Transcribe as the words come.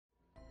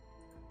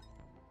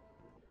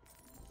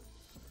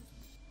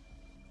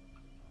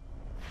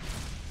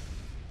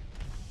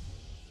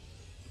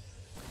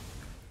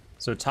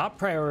So top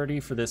priority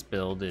for this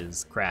build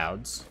is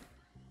crowds.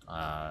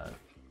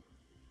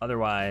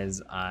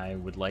 Otherwise, I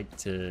would like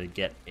to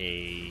get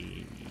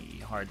a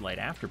hard light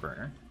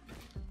afterburner.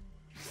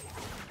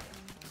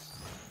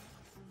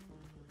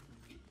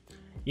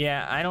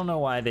 Yeah, I don't know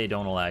why they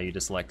don't allow you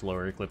to select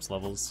lower eclipse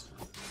levels.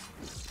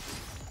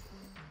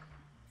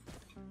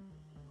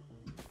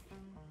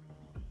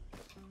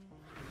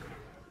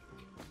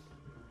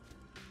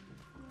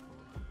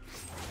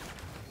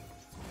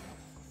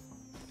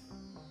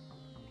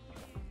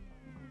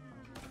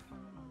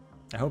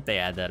 I hope they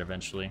add that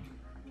eventually.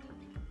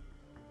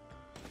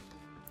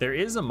 There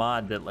is a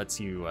mod that lets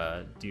you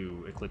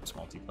do Eclipse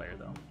multiplayer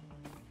though.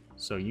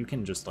 So you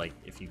can just like,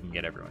 if you can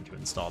get everyone to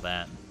install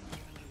that,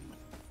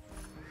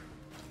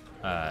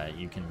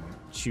 you can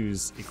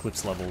choose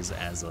Eclipse levels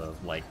as a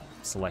like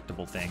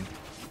selectable thing.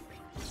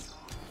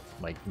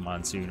 Like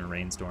Monsoon or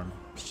Rainstorm,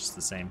 it's just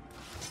the same.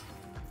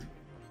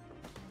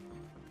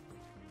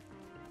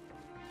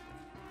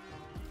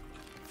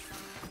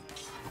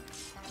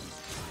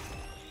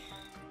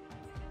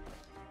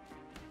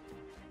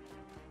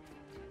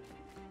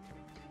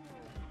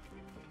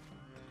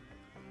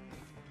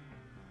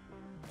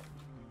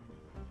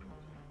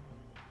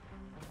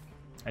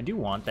 I do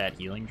want that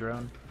healing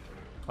drone.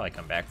 Probably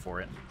come back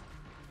for it.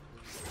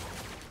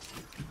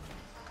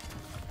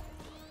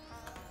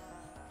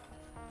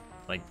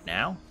 Like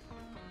now?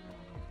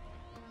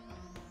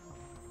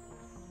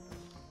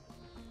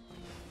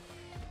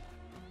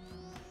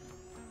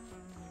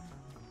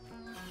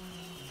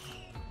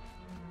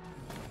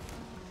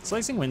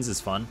 Slicing Winds is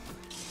fun.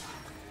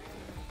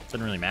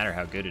 Doesn't really matter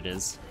how good it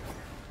is.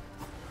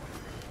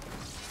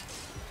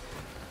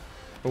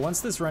 But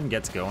once this run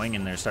gets going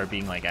and there start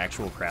being like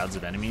actual crowds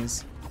of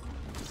enemies,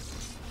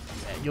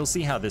 you'll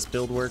see how this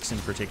build works in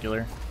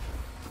particular.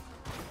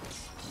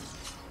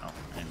 Oh,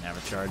 I didn't have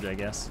a charge, I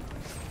guess.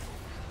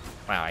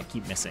 Wow, I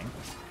keep missing.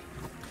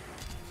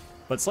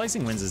 But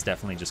Slicing Winds is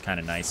definitely just kind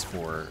of nice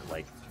for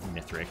like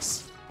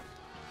Mithrix.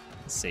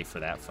 It's safe for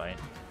that fight.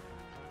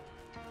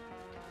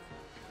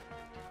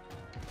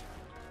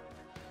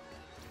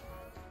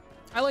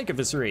 I like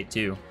Eviscerate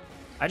too.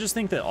 I just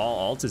think that all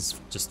alt is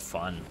just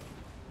fun.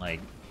 Like,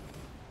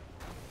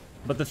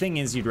 but the thing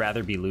is, you'd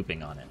rather be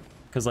looping on it,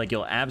 because like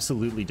you'll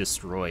absolutely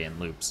destroy in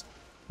loops,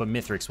 but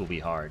Mithrix will be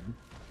hard.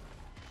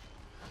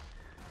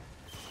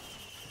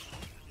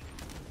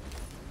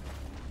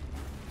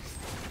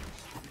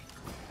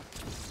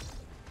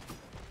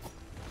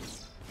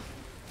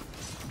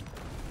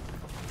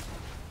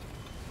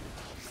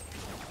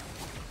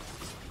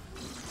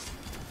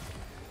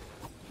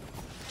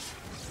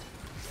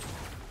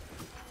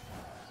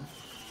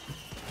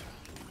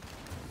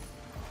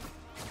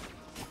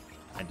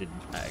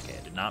 Okay,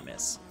 I did not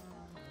miss.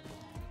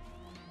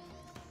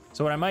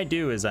 So what I might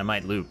do is I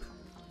might loop.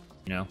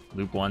 You know,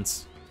 loop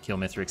once, kill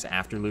Mithrix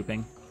after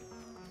looping.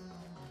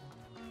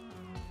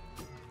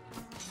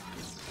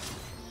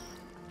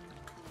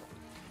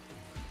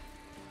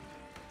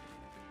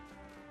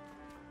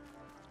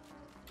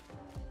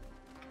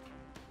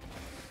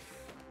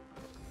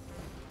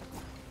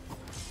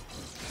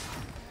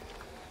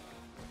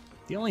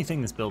 The only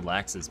thing this build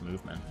lacks is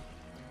movement.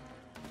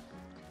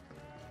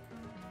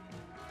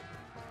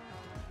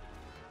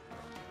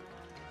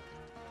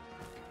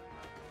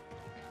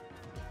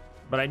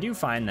 But I do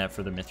find that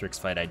for the Mithrix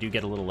fight, I do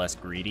get a little less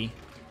greedy,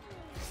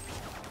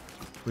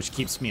 which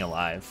keeps me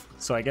alive.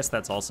 So I guess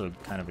that's also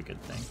kind of a good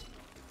thing.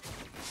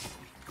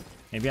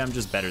 Maybe I'm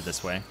just better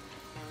this way.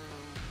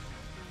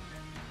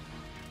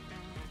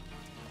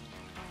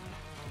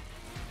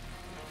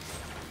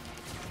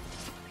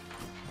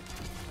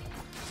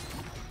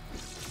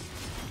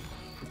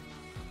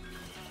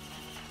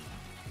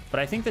 But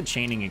I think that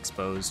chaining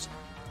exposed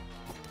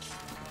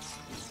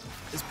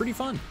is pretty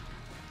fun.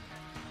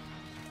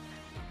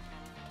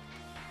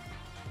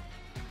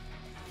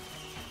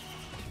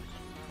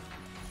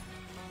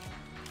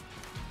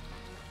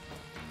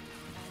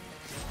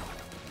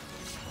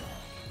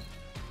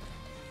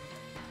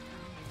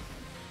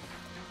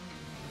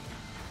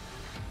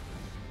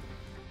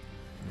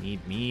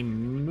 Need me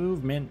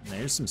movement.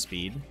 There's some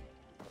speed.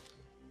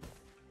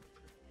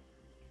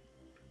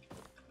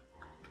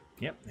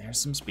 Yep, there's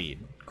some speed.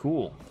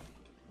 Cool.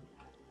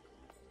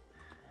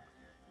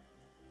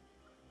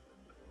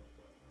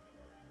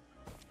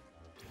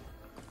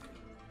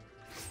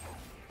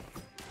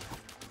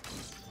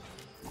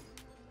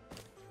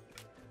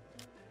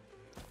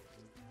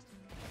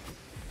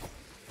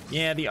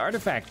 Yeah, the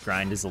artifact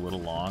grind is a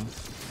little long.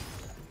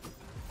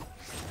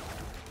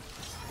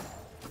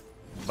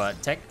 But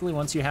technically,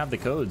 once you have the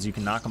codes, you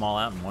can knock them all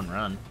out in one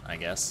run, I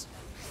guess.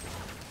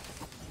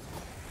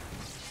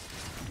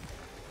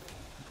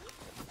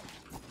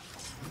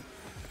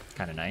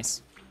 Kind of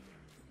nice.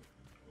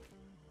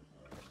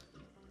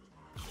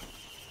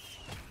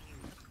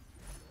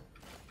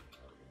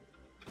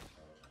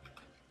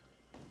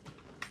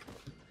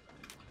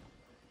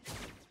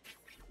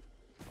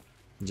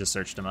 Just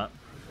searched them up.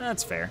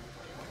 That's fair.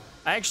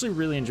 I actually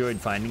really enjoyed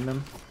finding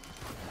them.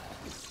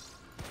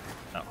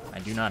 Oh, I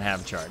do not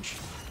have charge.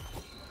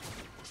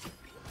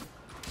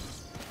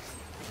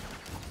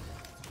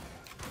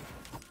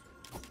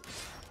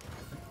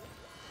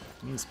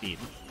 Need speed.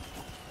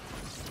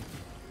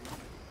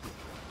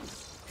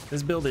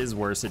 This build is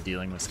worse at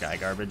dealing with sky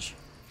garbage,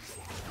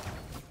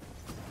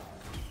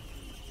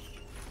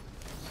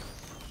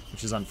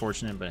 which is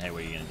unfortunate, but hey,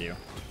 what are you gonna do?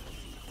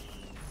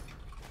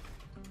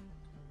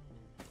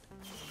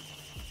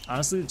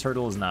 Honestly, the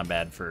turtle is not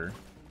bad for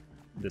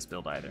this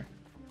build either.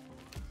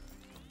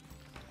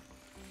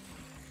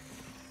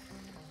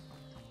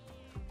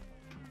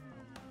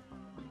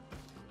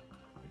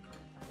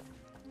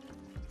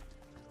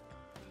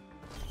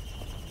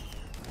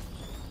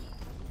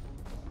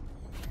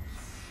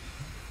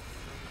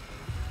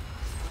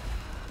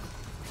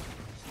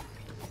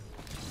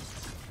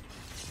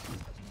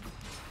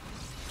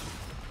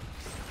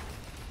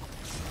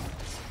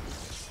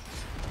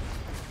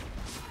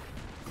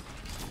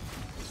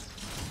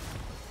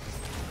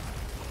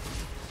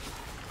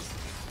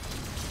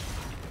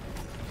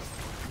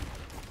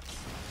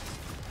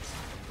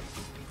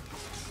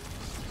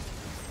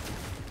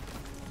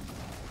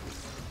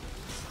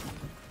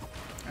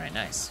 Alright,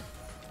 nice.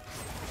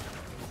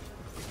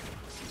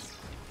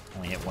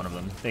 Only hit one of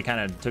them. They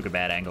kind of took a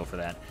bad angle for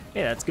that.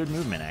 Hey, that's good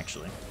movement,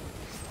 actually.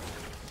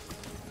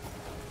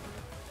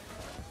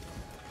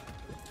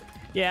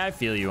 Yeah, I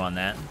feel you on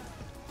that.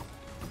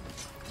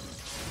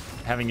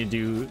 Having to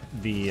do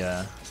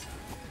the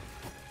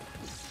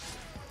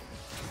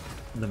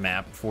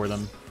map for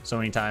them so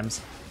many times.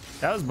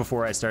 That was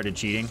before I started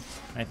cheating,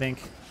 I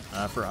think,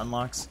 for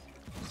unlocks.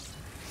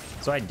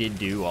 So I did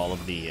do all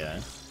the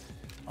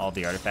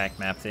artifact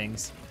map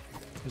things.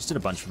 I just did a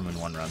bunch of them in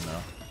one run,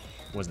 though.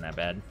 Wasn't that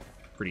bad.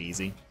 Pretty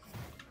easy.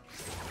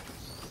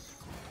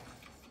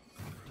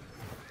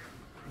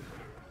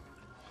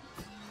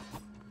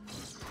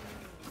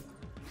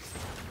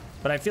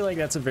 But I feel like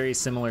that's a very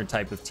similar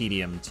type of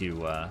tedium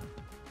to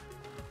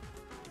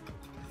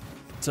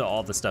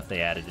all the stuff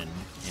they added in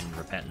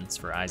Repentance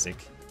for Isaac.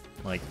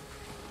 Like,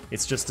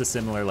 it's just a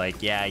similar,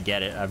 like, yeah, I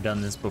get it. I've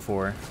done this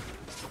before.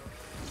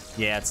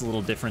 Yeah, it's a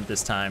little different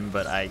this time,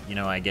 but I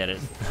get it.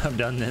 I've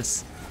done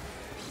this.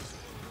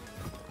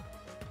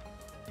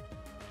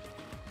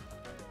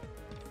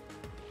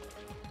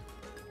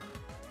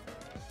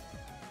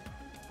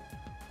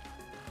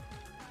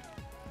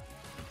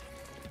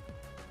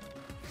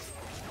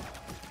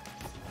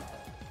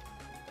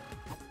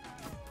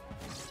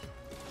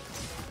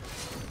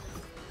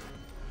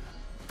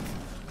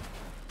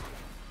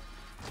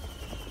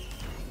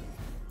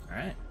 All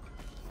right.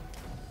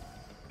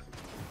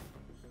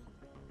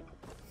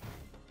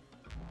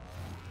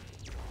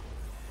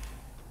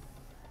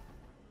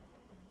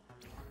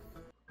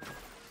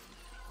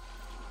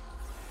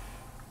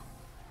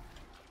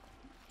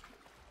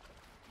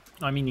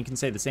 I mean, you can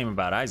say the same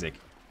about Isaac.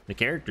 The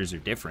characters are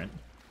different.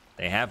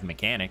 They have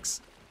mechanics.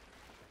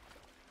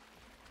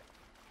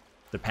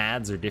 The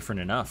paths are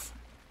different enough.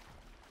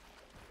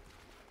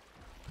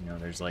 You know,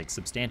 there's like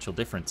substantial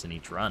difference in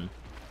each run.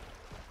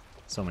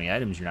 So many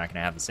items you're not going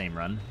to have the same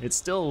run. It's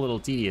still a little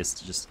tedious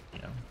to just,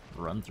 you know,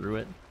 run through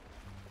it.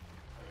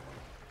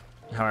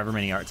 However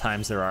many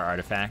times there are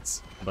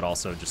artifacts, but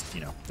also just,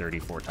 you know,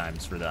 34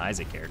 times for the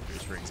Isaac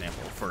characters, for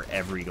example, for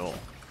every goal.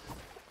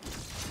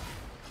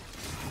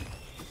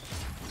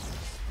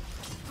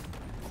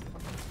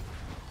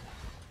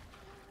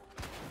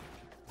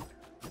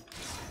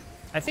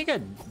 I think I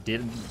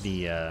did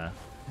the, I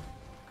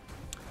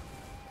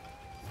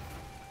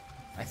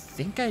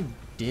think I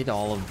did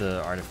all of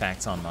the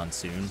artifacts on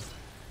Monsoon.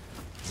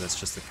 That's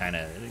just the kind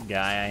of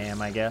guy I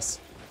am, I guess.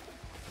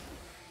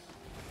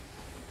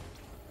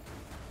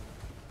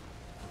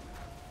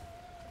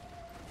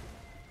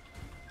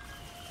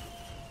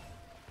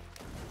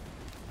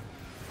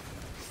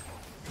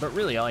 But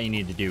really, all you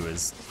need to do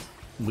is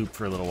loop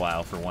for a little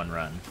while for one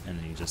run, and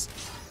then you just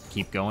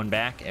keep going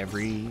back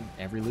every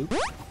loop.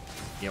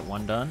 Get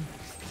one done,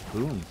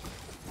 boom,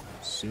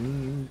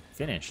 soon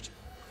finished.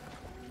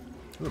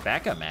 Ooh, a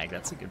backup mag,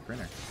 that's a good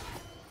printer.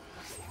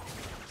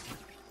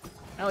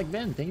 Alec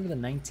Ben, thank you for the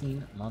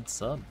 19-month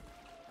sub.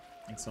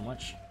 Thanks so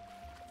much.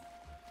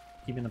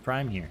 Keeping the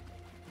prime here.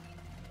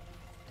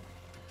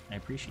 I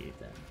appreciate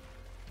that.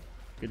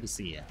 Good to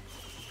see you.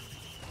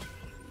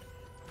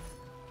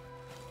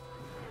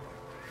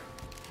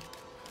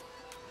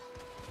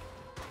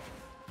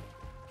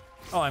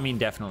 Oh, I mean,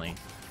 definitely.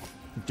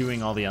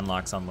 Doing all the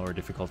unlocks on lower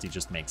difficulty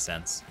just makes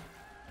sense.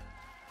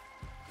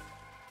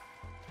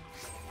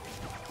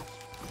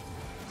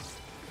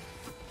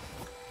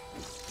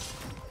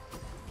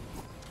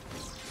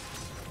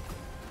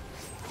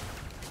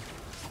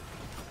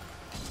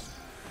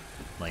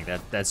 Like,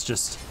 that's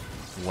just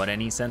what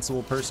any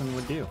sensible person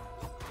would do.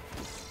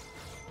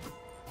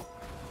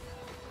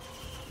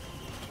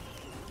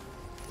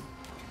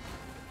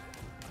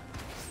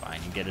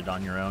 Fine, you get it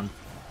on your own.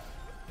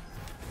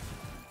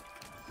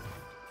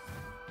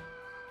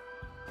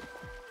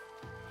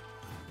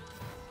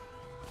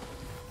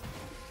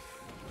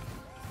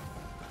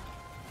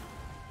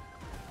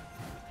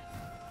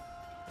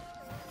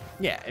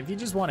 Yeah, if you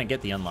just want to get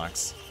the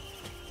unlocks,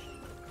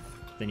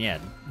 then yeah,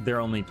 there are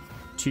only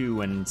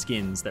 2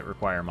 skins that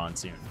require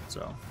Monsoon,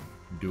 so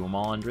do them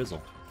all on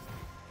Drizzle.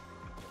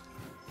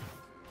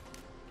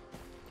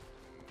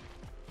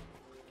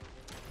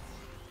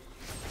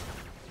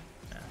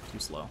 Too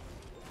slow.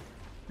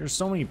 There's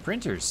so many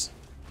printers.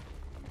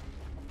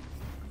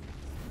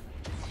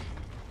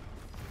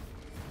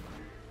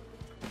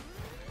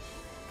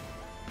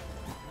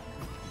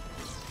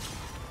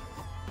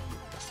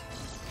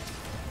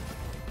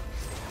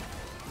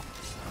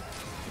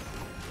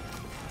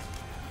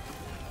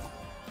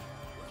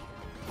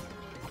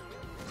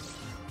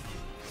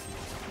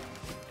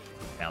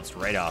 Bounced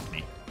right off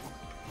me.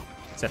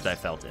 Except I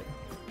felt it.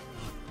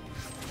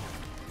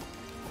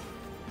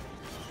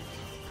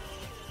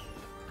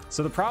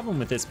 So the problem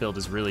with this build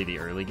is really the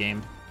early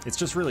game. It's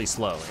just really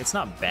slow. It's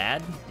not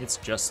bad, it's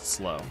just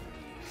slow.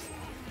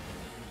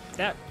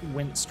 That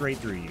went straight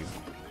through you.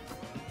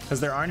 Because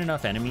there aren't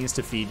enough enemies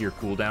to feed your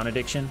cooldown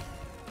addiction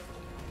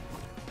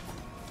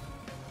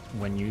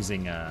when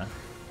using a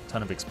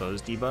ton of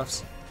exposed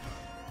debuffs.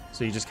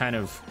 So you just kind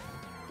of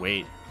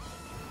wait.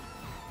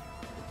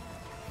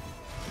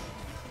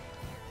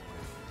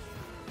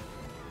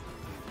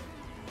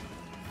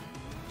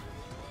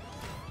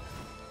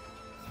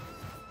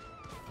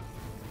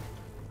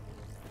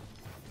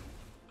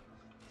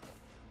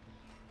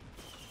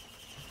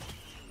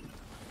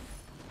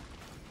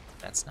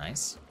 That's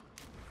nice.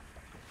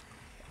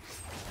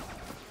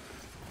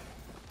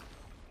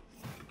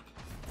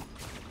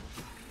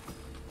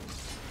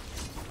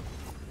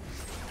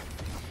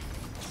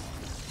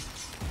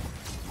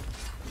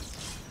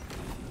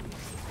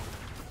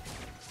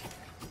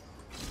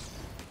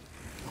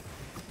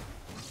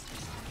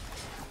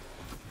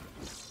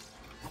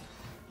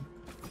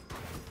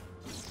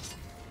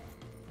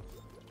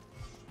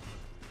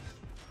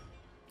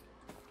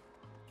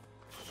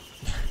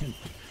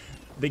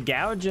 The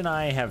Gouge and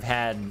I have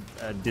had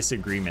a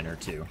disagreement or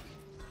two.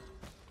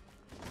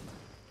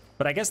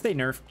 But I guess they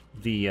nerfed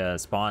the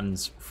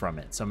spawns from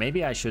it, so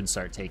maybe I should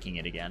start taking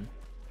it again.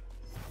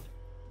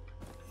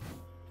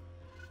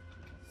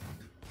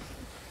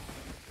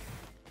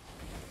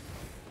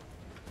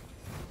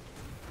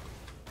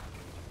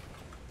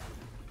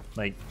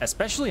 Like,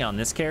 especially on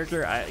this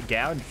character,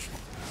 Gouge,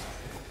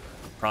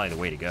 probably the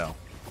way to go.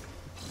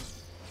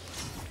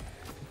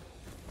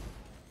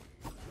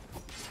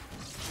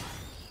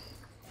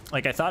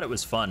 Like, I thought it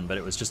was fun, but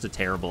it was just a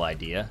terrible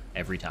idea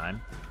every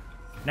time.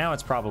 Now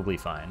it's probably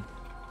fine.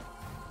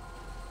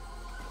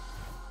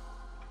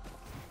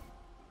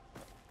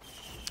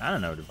 I don't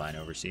know, Divine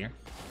Overseer.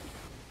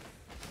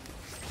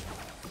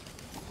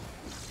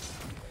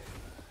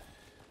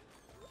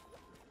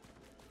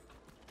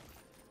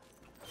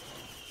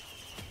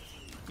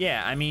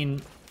 Yeah, I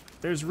mean,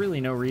 there's really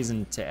no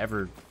reason to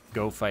ever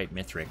go fight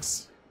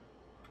Mithrix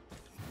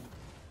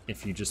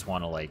if you just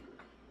want to, like,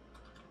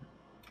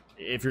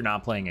 if you're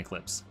not playing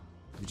Eclipse.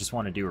 You just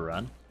want to do a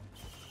run.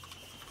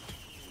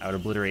 I would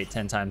obliterate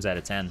 10 times out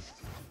of 10.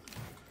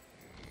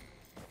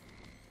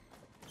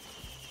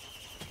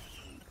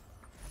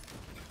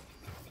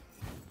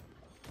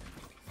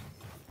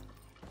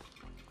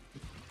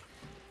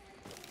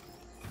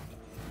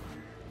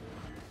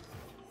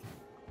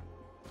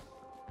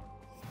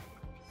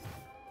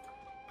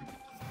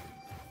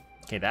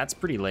 Okay, that's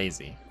pretty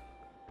lazy.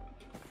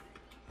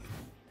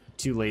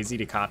 Too lazy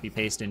to copy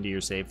paste into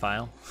your save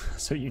file,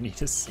 so you need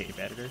a save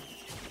editor.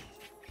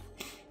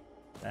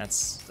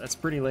 That's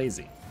pretty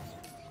lazy.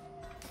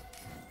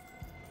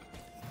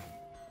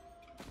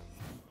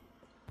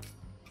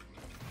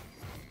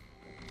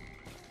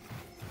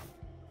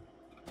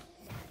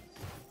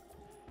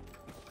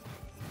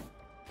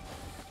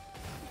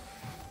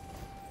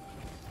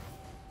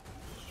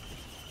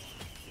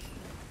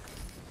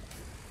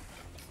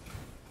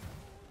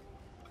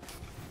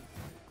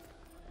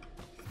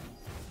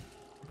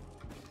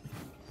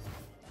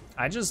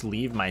 I just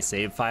leave my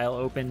save file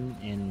open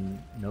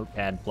in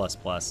Notepad++.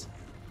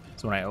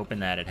 So when I open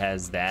that, it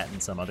has that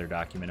and some other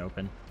document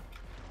open.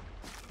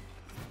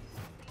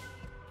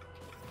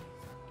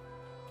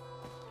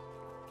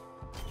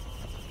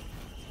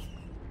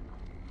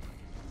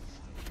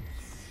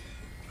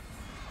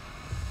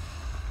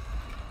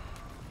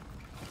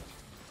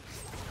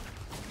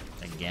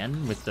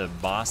 Again, with the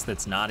boss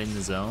that's not in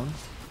the zone.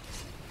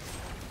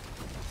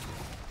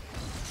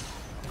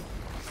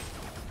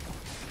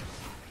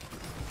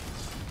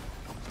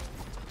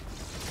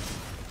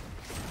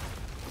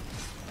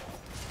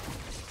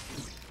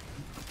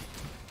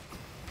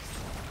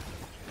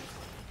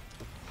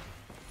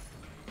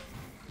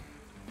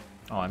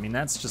 Oh, I mean,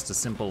 that's just a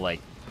simple, like,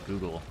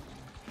 Google.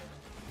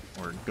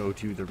 Or go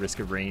to the Risk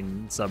of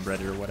Rain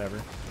subreddit or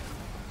whatever.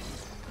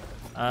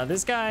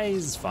 This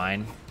guy's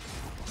fine.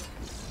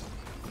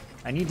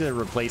 I need to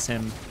replace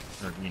him,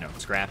 or, you know,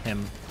 scrap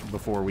him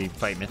before we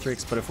fight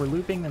Mithrix, but if we're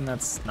looping, then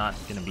that's not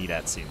gonna be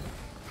that soon.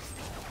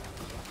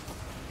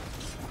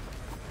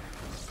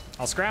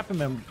 I'll scrap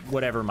him in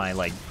whatever my,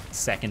 like,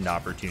 second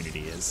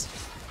opportunity is.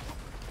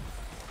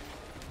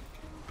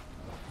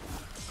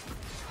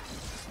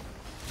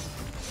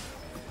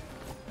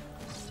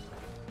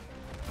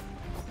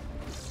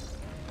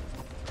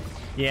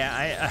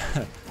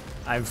 Yeah,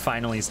 I've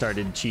finally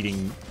started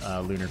cheating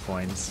lunar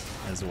coins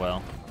as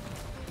well.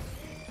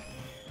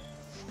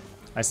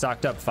 I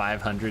stocked up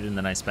 500 and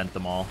then I spent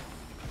them all.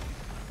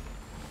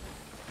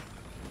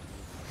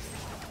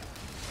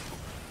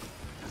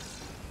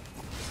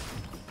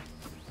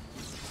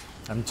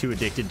 I'm too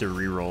addicted to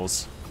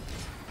rerolls.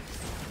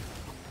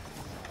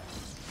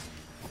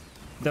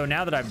 Though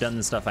now that I've done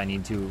the stuff I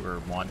need to or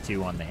want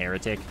to on the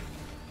Heretic,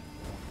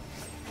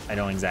 I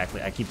don't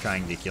exactly... I keep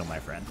trying to kill my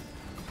friend.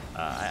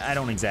 I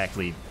don't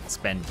exactly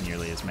spend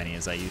nearly as many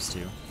as I used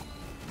to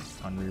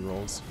on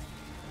rerolls.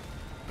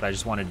 But I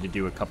just wanted to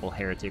do a couple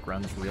Heretic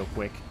runs real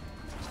quick.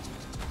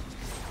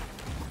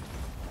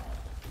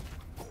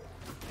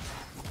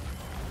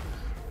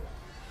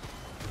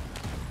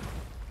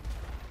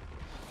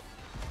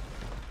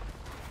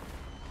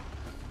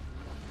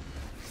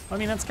 I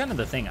mean, that's kind of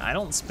the thing. I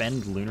don't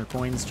spend lunar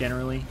coins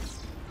generally.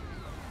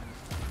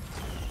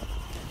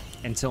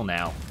 Until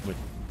now, with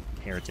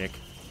Heretic.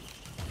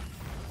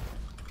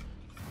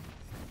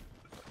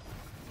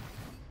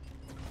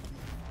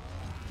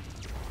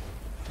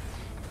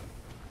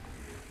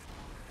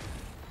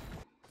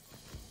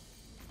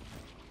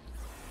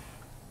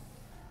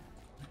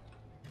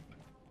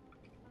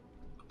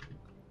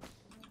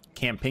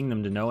 Can't ping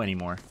them to know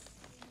anymore.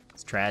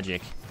 It's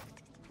tragic.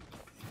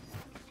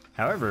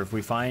 However, if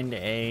we find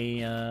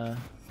a...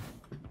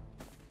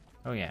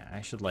 Oh yeah,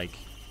 I should, like,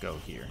 go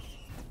here.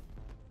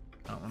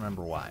 I don't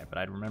remember why, but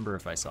I'd remember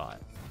if I saw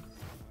it.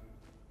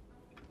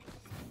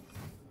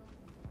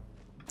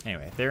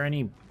 Anyway, if there are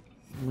any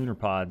lunar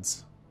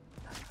pods,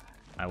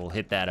 I will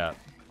hit that up.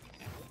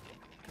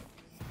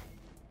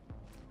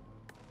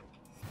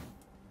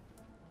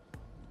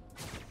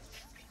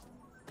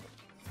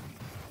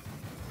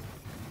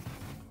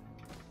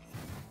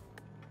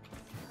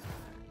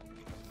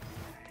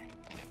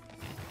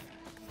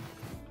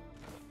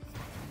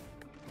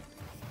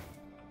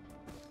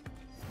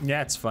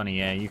 Yeah, it's funny,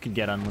 yeah. You could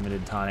get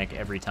unlimited tonic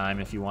every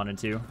time if you wanted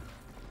to.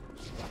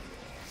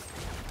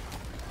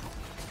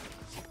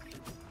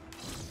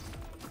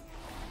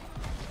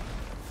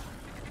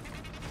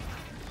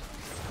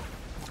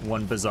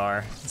 One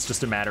bizarre. It's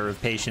just a matter of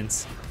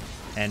patience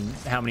and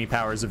how many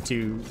powers of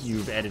 2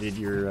 you've edited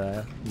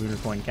your lunar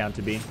coin count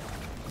to be.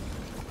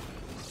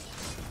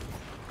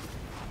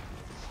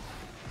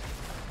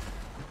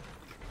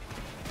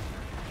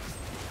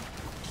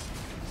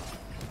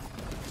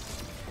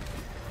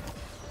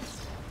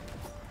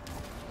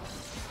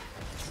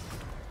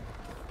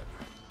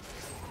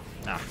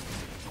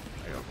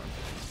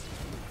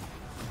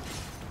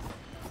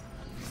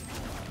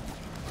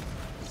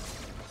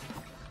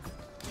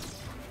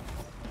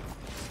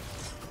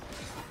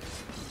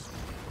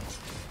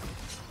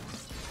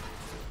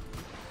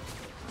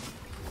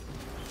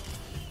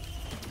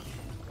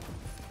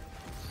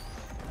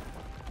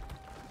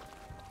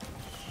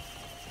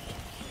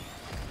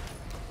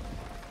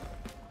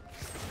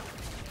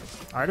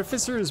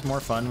 Artificer is more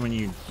fun when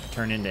you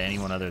turn into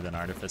anyone other than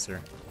Artificer,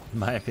 in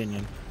my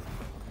opinion.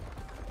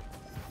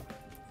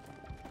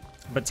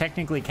 But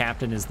technically,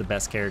 Captain is the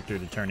best character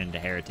to turn into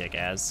Heretic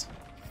as.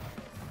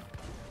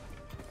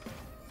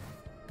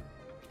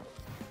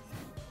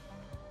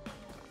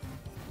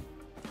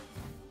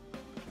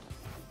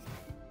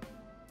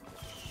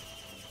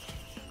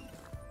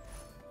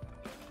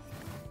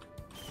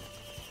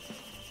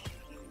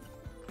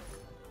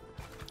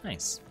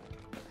 Nice.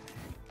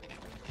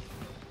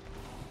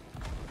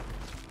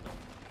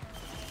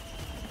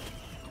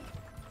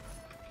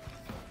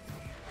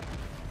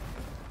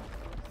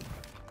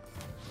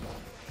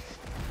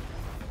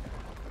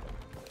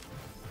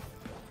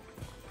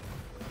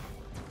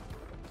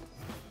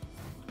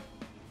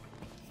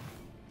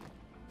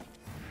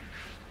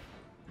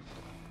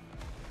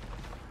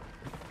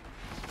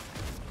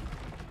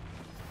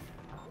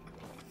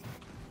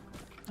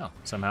 Oh,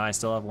 somehow I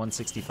still have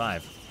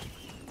 165.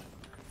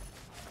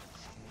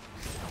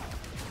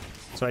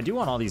 So I do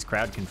want all these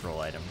crowd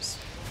control items.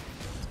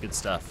 It's good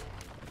stuff.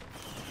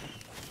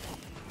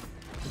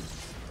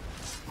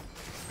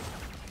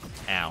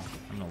 Ow,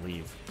 I'm gonna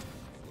leave.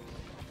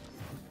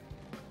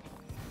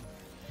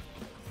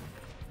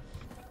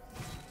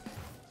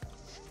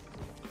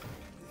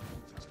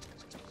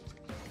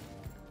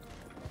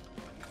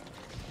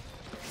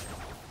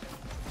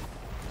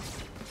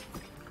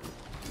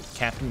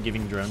 Captain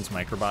giving drones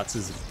microbots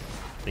is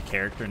the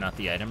character, not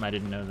the item. I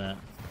didn't know that.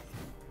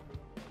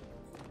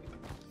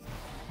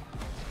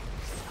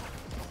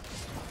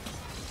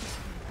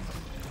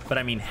 But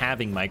I mean,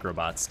 having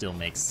microbots still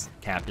makes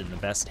Captain the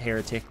best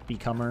Heretic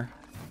becomer.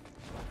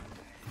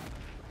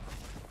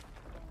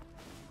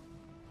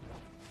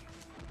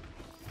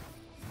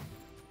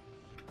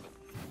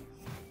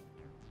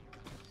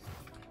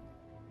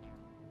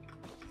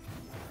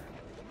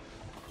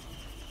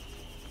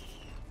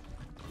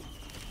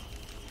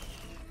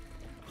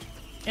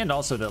 And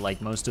also that,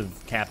 like, most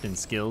of Captain's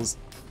skills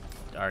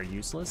are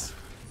useless.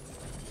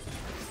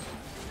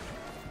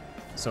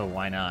 So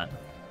why not?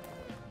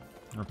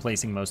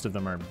 Replacing most of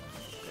them are...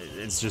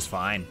 it's just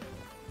fine.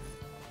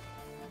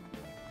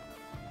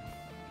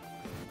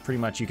 Pretty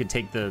much you could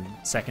take the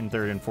second,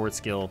 third, and fourth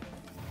skill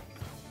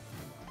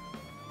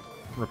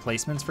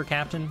replacements for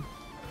Captain,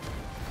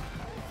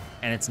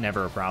 and it's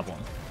never a problem.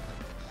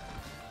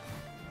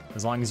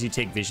 As long as you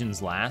take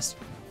Visions last,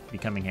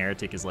 becoming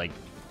Heretic is, like,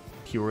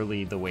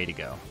 purely the way to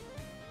go.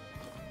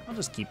 I'll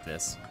just keep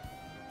this.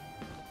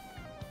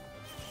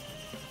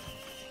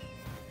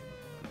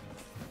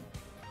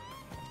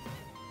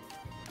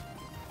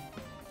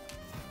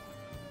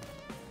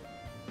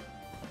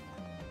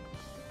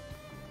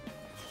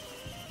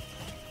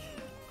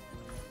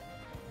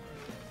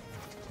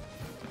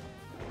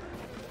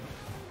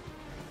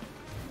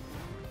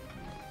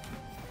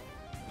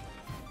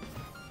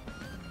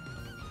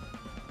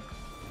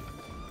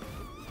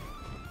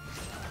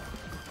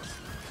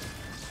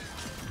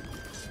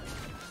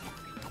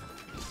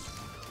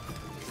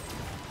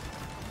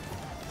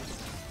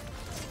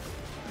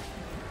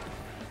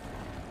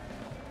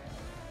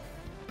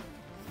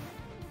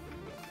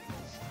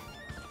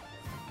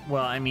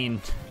 Well, I mean,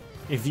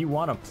 if you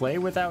want to play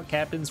without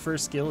Captain's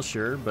first skill,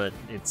 sure, but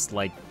it's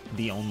like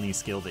the only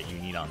skill that you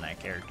need on that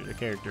character. The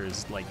character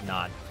is like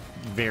not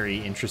very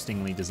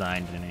interestingly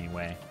designed in any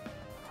way.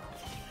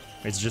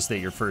 It's just that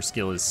your first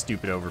skill is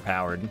stupid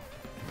overpowered.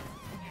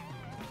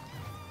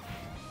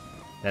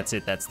 That's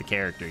it, that's the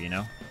character, you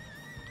know?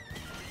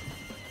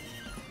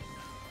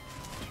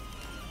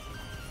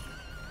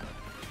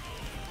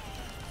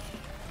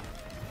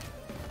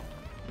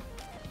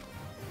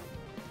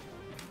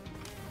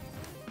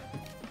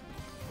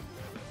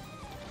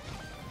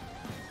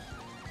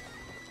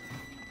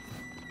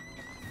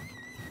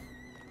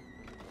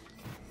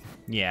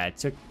 Yeah, I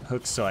took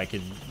hooks so I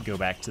could go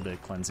back to the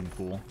cleansing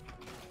pool.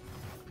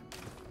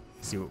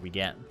 See what we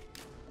get.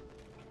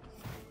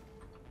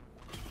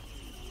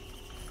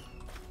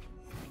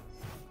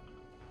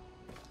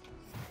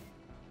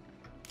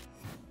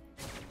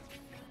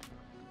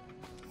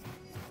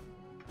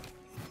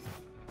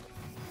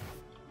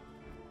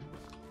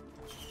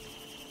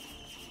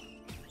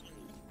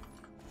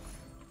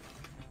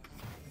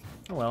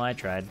 Oh, well, I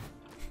tried.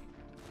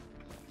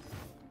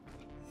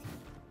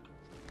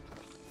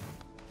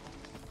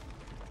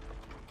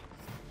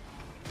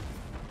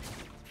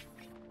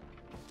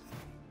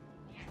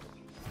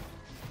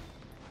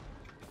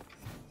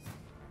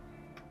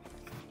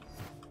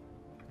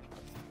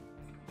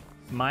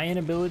 My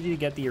inability to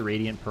get the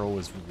Irradiant Pearl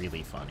was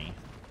really funny.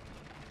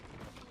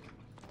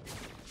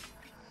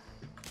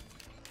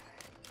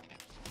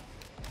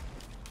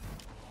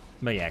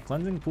 But yeah,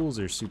 cleansing pools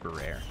are super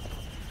rare.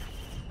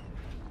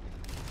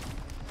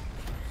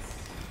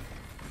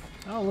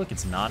 Oh, look,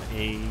 it's not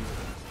a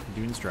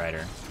Dune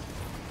Strider.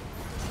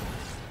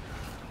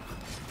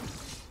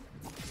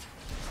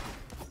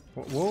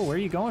 Whoa, where are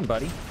you going,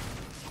 buddy?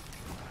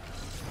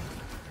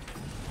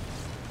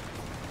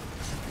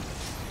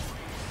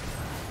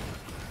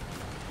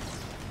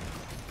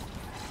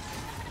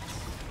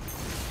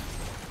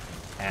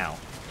 Ow.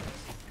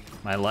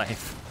 My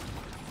life.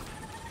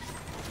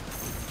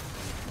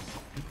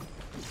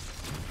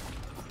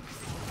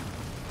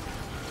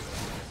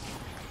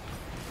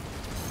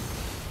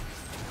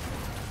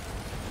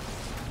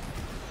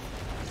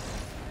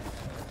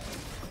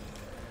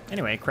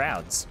 Anyway,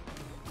 crowds.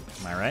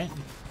 Am I right?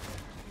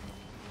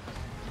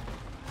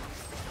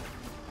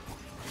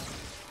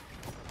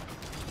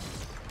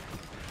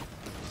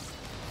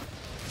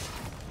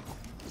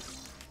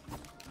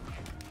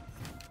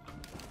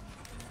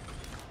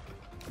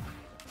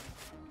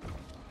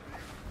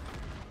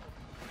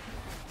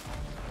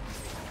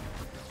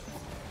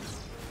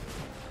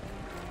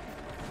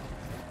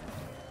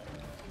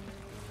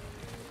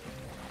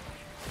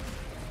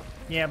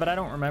 Yeah, but I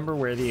don't remember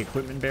where the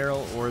equipment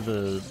barrel or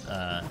the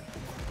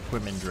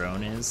equipment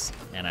drone is,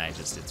 and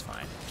it's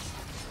fine.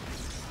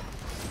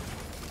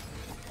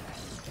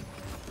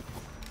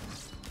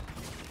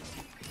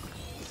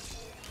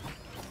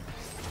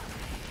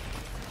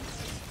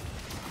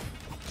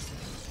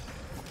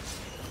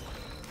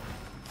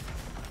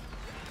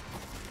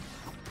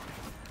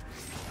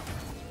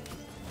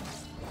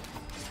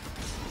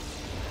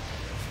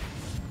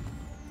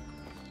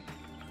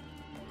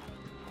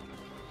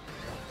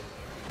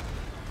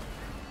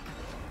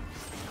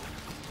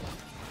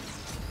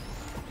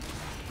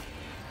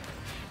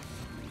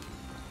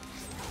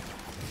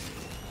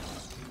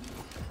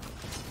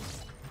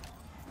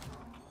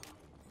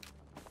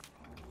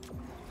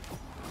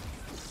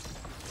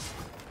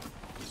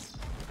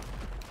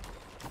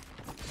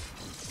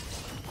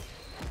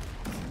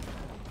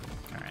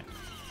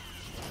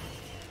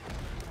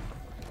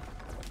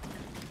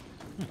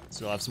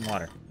 Still have some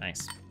water.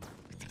 Nice.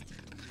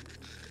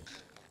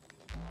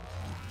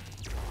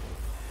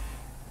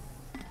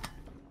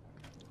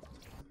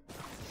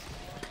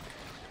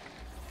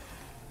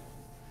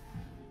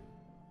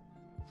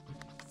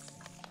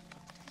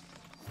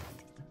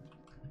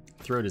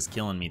 Throat is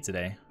killing me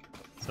today,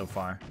 so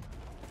far.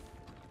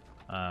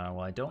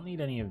 Well, I don't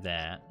need any of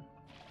that.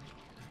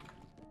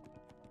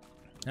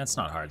 That's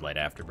not hard light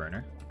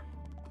afterburner.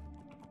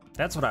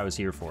 That's what I was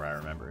here for, I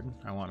remembered.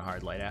 I want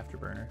hard light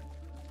afterburner.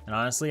 And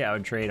honestly, I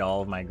would trade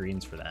all of my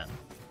greens for that.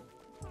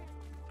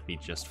 Be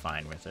just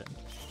fine with it.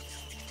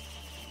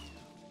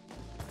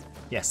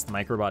 Yes, the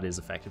microbot is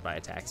affected by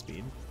attack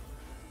speed.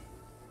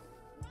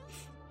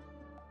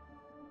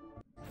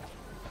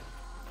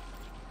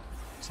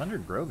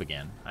 Sundered Grove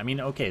again. I mean,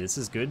 okay, this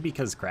is good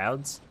because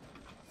crowds.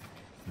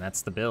 And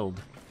that's the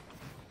build.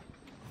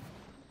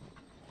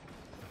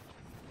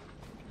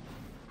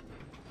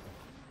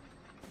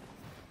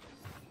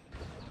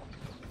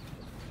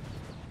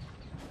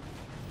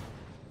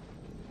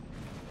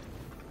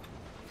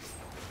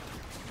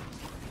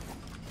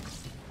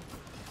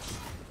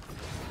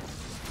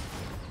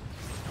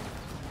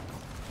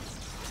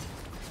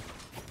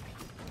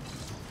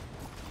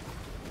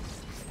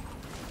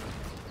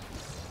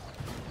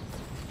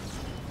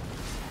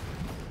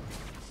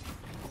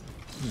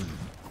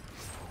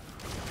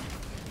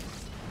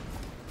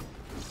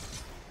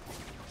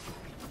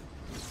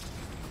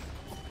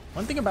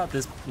 One thing about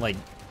this, like,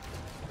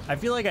 I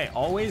feel like I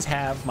always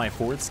have my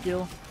fourth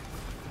skill,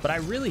 but I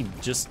really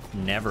just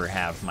never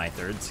have my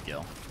third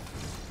skill.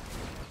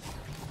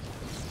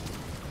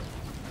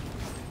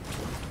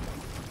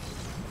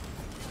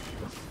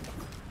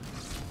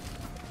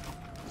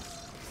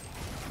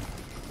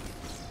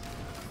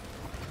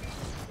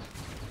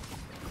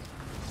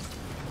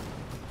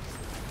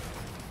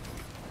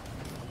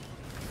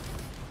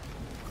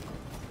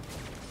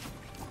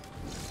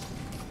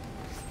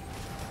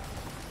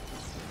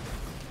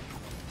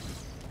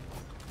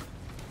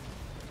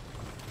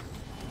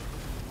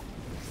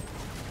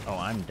 Oh,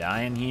 I'm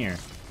dying here.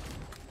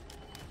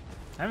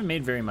 I haven't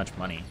made very much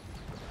money,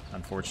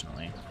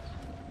 unfortunately.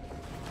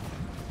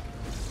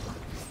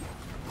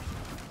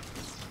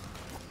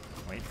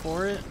 Wait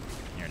for it.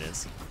 Here it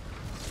is.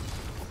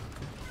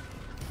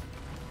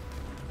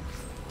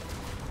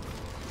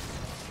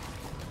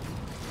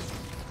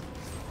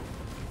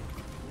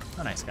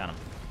 Oh, nice. Got him.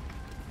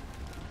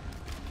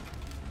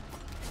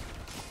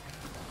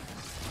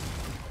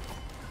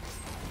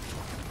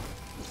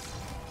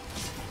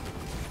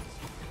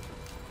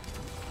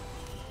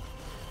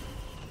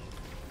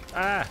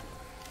 Ah!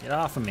 Get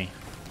off of me.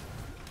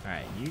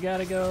 Alright, you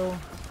gotta go.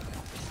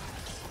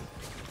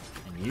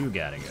 And you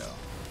gotta go.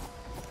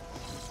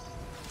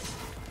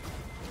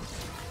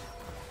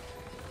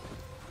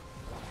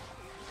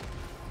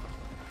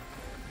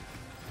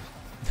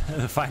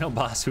 The final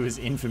boss who is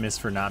infamous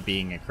for not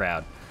being a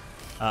crowd.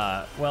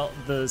 Well,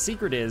 the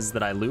secret is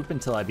that I loop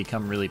until I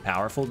become really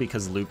powerful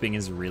because looping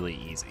is really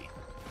easy.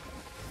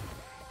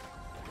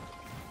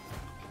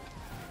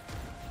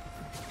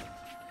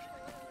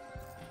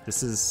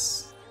 This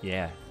is,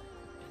 yeah,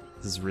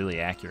 this is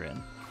really accurate.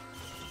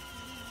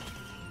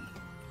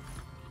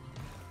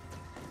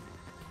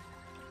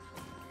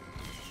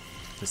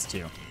 Just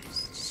two.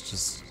 It's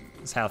just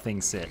it's how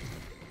things sit.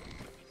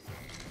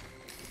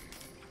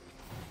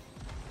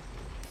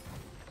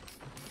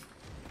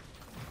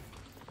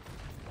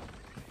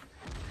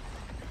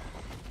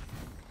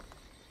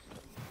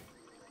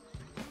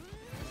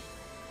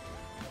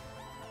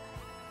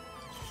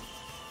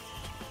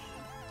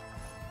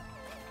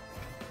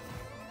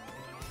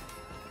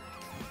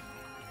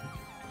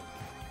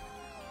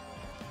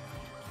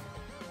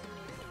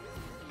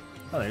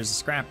 Oh, there's a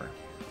scrapper.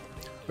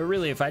 But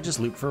really, if I just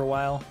loop for a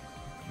while,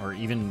 or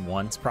even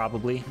once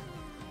probably,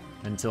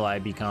 until I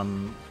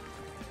become...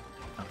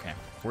 Okay,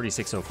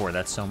 4604,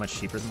 that's so much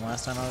cheaper than the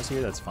last time I was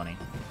here, that's funny.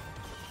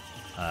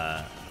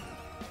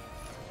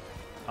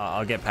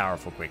 I'll get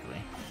powerful quickly.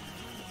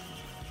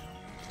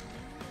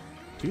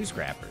 2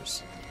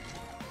 scrappers.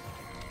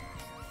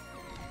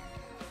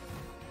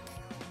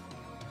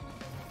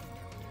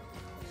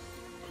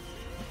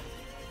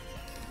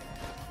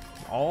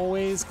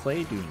 Always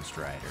Clay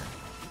Doomstrider.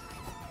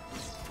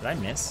 Did I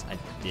miss? I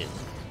did.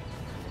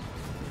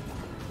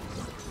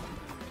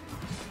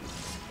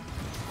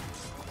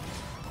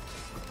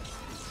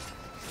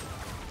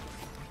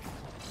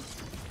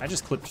 I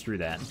just clipped through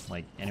that.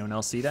 Like, anyone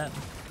else see that?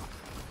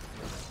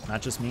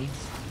 Not just me?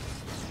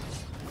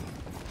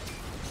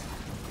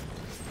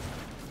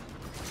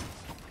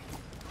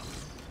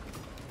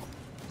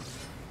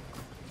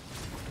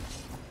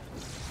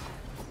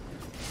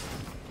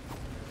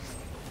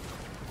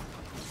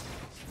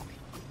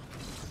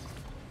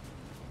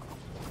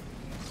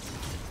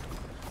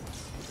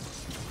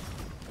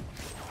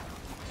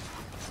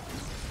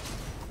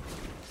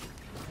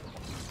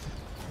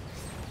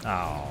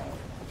 Oh.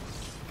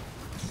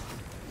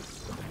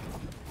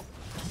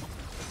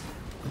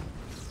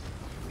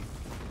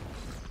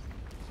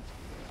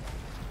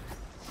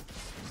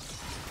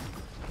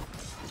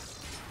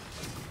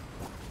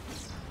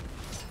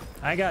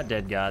 I got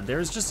Dead God. There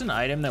was just an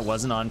item that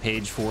wasn't on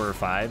page 4 or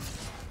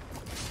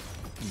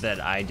 5 that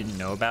I didn't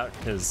know about,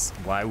 because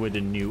why would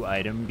a new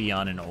item be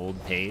on an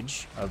old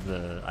page of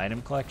the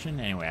item collection?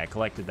 Anyway, I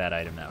collected that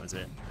item, that was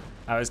it.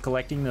 I was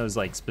collecting those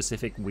like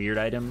specific weird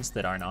items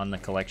that aren't on the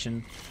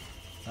collection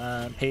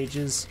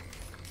pages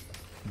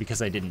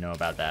because I didn't know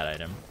about that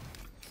item.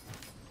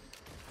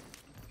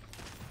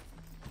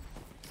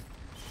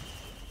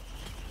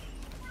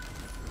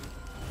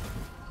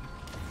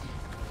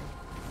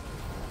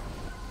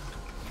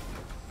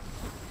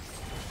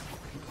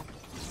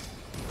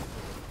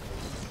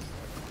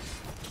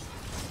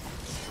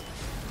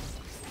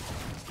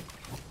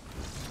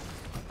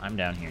 I'm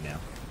down here now.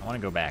 I want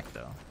to go back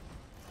though.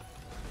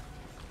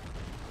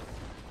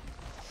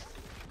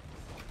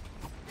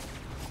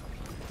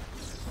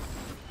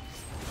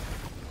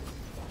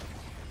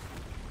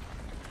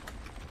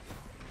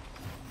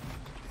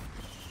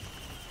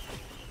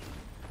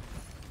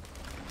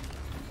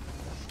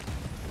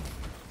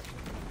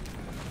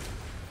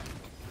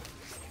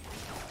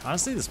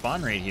 Honestly, the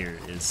spawn rate here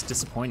is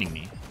disappointing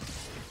me.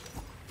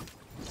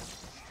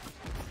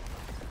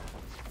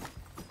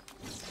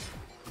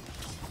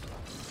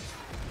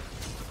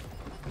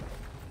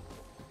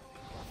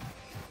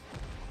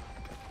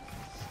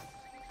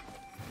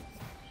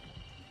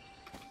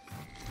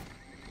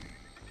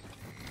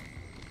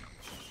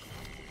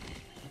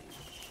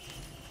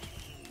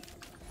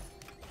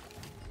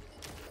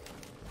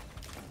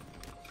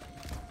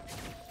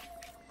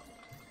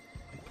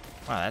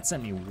 Wow, that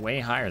sent me way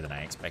higher than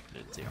I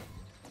expected it to.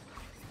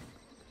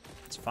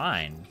 It's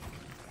fine.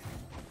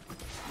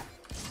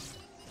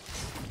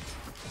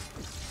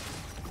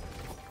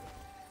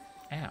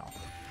 Ow.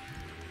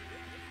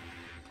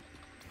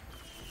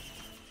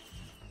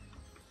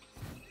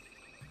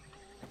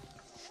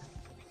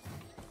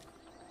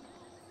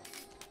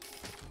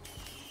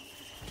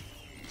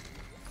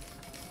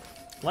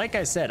 Like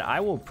I said,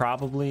 I will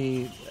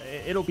probably...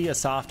 It'll be a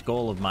soft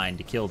goal of mine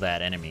to kill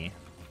that enemy.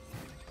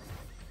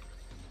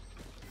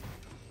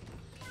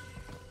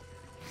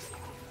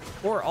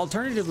 Or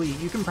alternatively,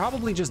 you can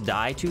probably just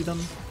die to them,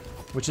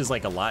 which is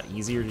like a lot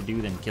easier to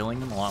do than killing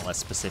them, a lot less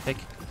specific.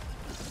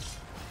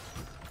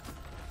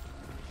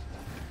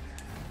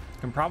 You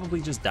can probably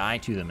just die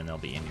to them and they'll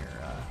be in your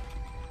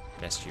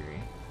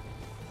bestiary.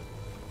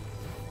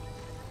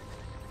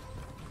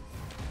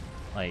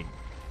 Like,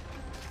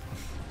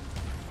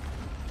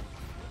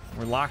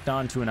 we're locked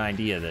onto an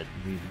idea that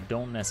we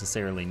don't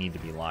necessarily need to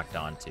be locked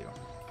onto.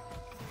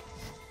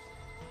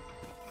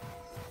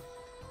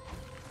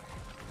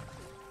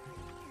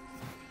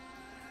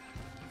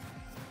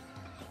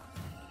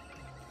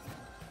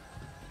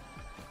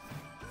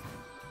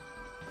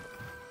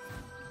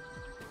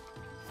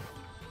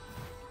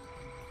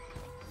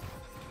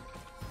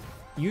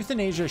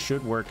 Euthanasia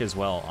should work as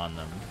well on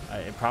them.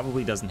 It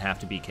probably doesn't have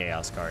to be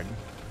Chaos Card.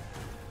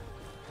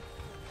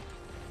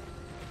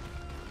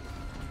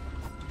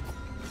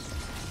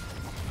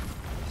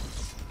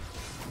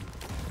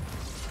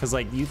 Because,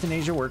 like,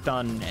 Euthanasia worked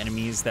on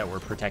enemies that were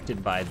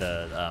protected by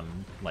the,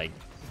 like,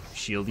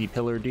 shieldy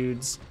pillar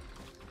dudes.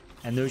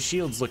 And those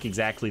shields look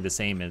exactly the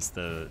same as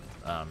the,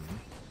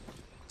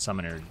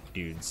 summoner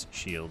dudes'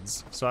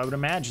 shields. So I would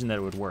imagine that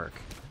it would work.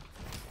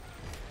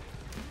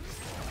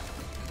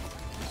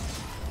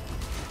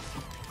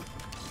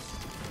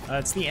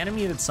 It's the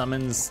enemy that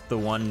summons the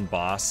one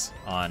boss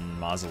on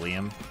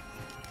Mausoleum.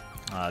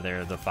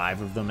 There are the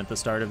 5 of them at the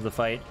start of the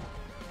fight.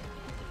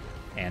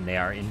 And they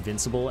are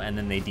invincible, and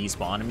then they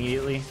despawn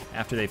immediately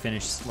after they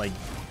finish, like,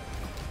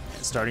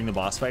 starting the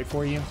boss fight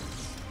for you.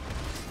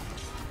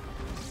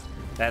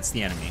 That's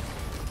the enemy.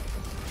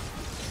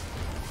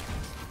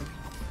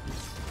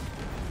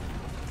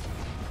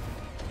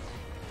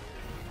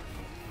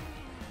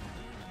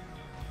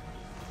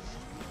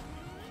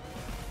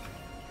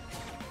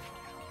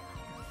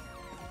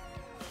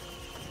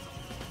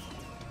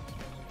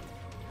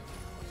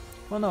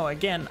 Well, no,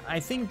 again, I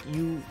think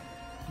you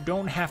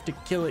don't have to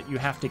kill it, you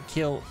have to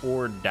kill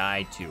or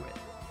die to it.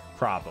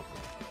 Probably.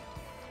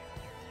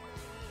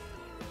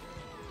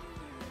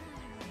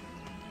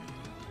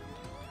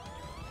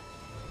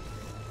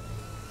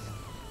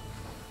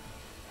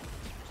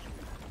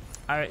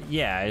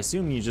 Yeah, I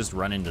assume you just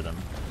run into them.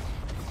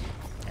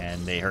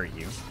 And they hurt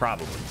you.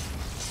 Probably.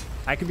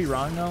 I could be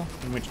wrong, though,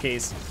 in which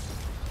case,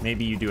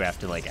 maybe you do have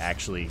to, like,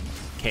 actually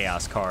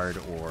Chaos Card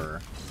or...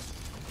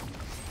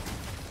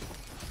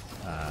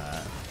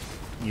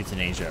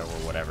 Euthanasia or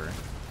whatever.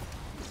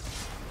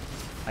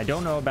 I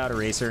don't know about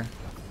Eraser.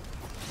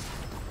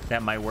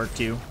 That might work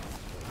too.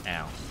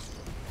 Ow.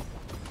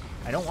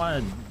 I don't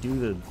want to do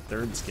the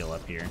 3rd skill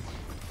up here.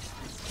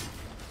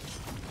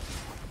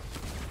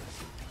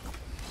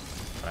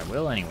 But I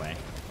will anyway.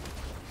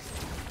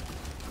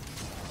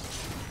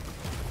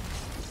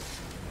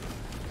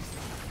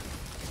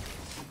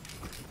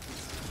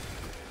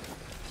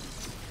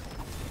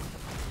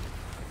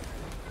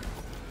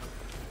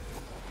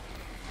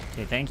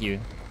 Okay, thank you.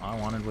 All I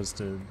wanted was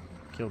to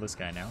kill this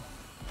guy now.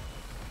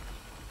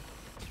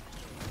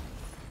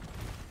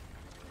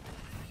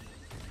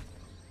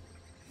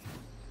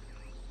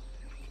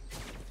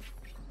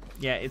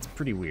 Yeah, it's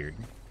pretty weird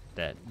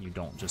that you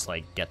don't just,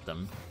 like, get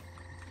them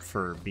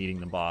for beating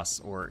the boss,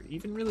 or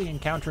even really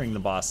encountering the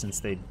boss since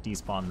they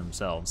despawn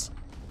themselves.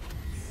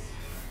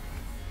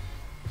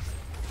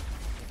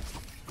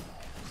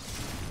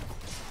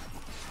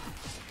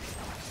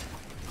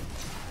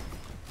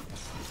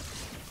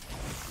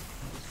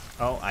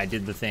 Oh, I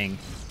did the thing.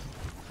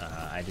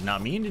 I did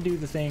not mean to do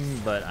the thing,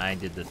 but I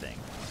did the thing.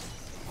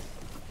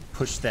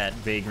 Push that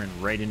vagrant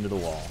right into the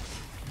wall.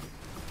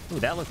 Ooh,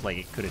 that looked like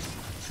it could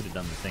have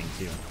done the thing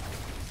too.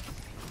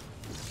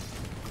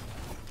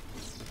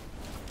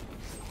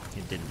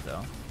 It didn't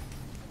though.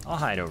 I'll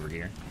hide over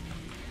here.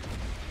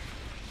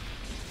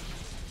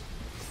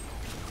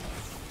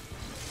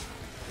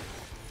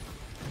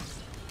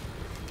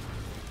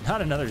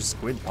 Not another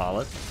squid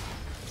polyp.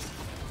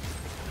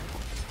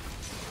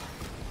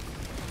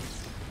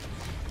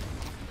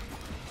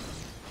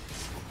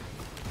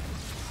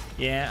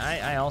 Yeah,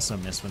 I also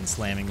miss when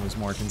slamming was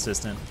more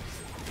consistent.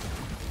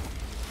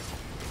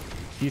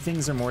 Few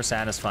things are more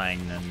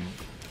satisfying than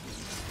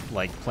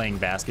like playing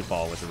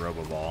basketball with a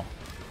Roboball,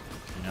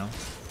 you know?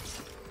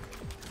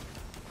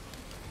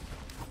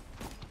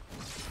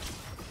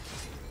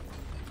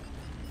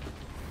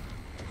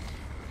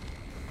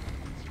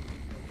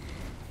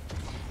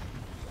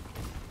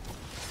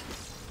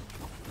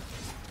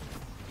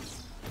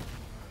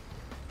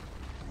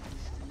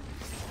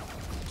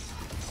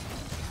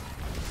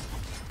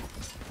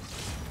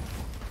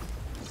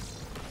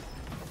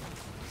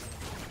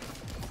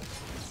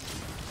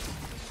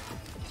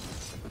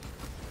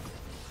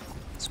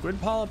 Squid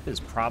Polyp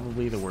is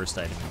probably the worst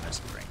item in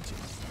Risk of Rain 2.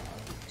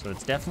 So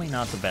it's definitely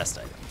not the best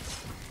item.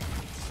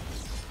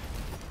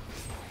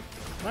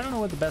 I don't know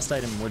what the best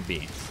item would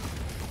be.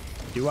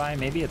 Do I?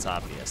 Maybe it's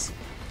obvious.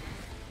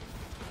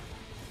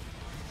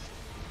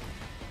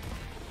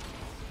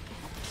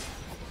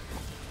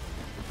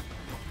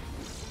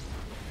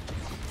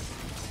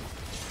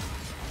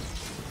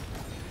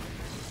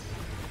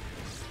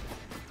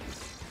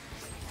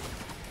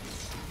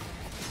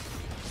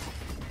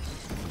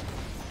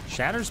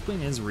 Shatter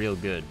Spleen is real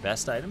good.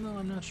 Best item though,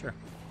 I'm not sure.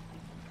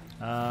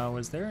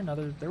 Was there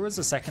another? There was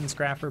a second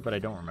scrapper, but I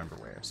don't remember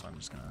where, so I'm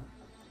just gonna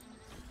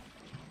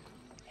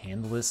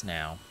handle this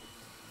now.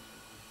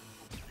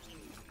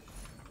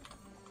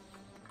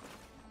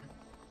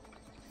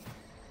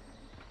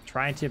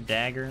 Tri-tip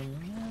dagger,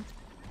 yeah,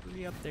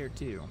 pretty up there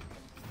too.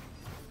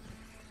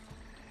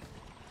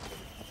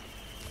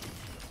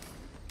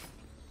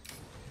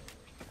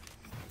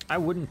 I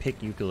wouldn't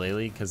pick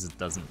ukulele because it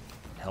doesn't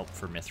help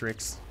for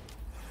Mithrix.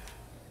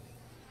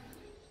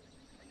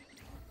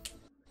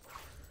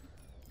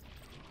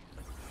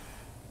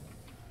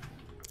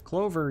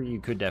 Clover, you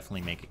could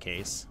definitely make a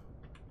case.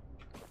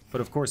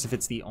 But of course, if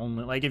it's the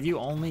only, like if you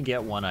only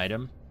get one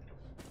item,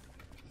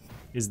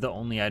 is the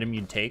only item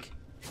you'd take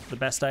the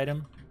best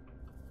item?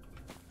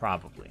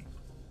 Probably.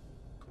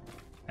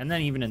 And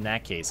then even in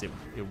that case, you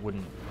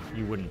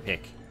wouldn't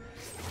pick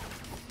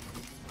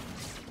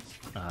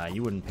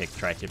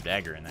Tri-Tip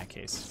Dagger in that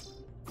case.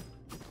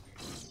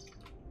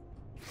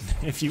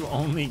 If you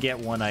only get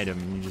one item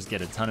and you just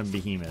get a ton of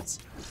behemoths,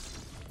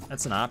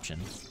 that's an option.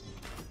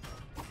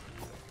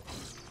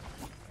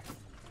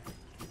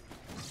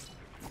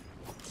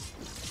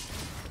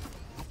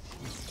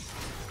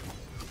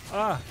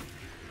 Ah!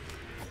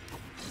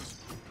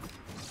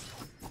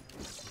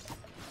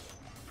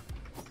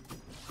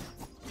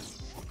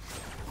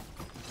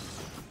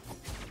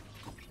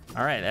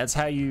 All right, that's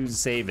how you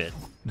save it.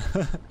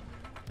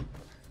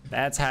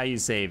 That's how you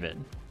save it.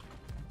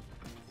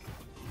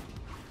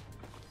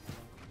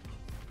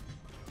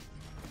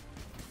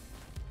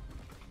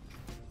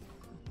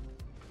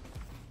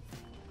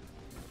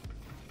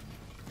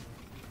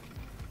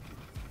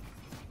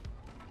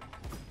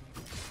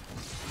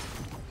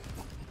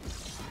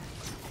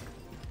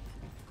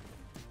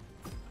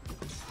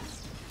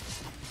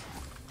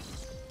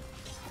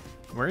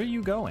 Where are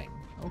you going?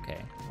 Okay,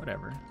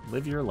 whatever.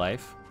 Live your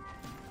life.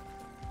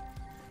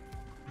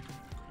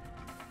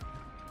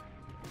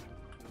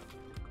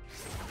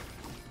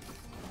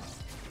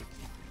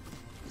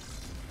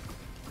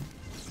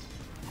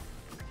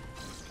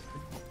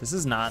 This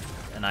is not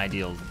an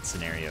ideal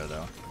scenario,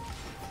 though.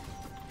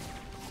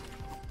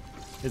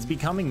 It's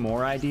becoming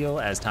more ideal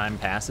as time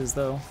passes,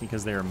 though,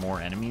 because there are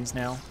more enemies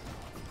now.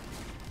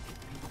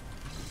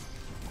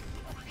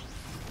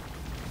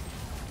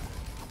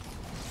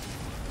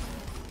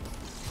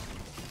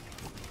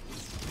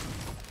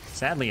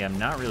 Sadly, I'm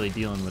not really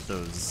dealing with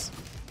those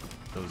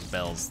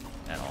bells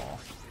at all.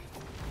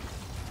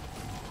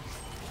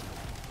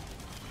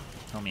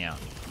 Help me out.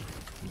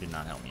 You did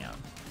not help me out.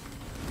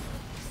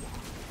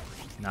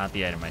 Not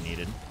the item I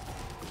needed.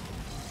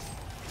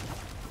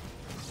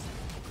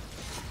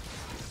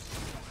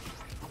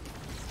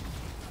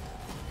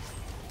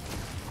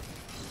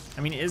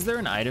 I mean, is there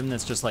an item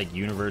that's just like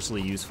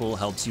universally useful,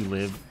 helps you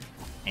live,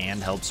 and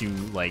helps you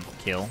like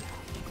kill?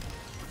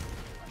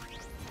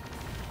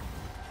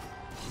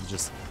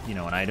 Just, you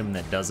know, an item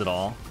that does it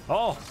all.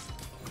 Oh!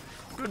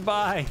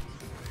 Goodbye!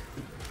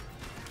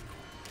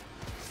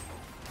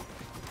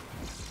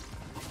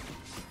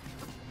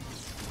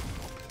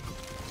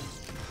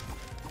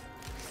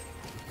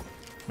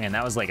 Man,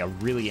 that was like a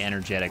really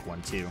energetic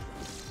one, too.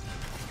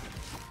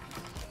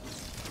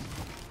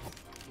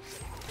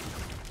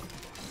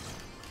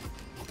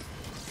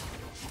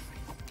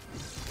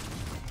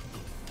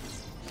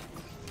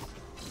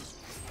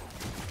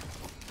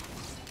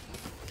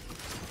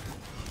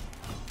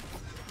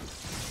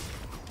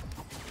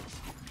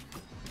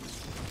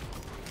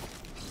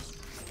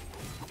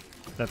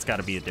 That's got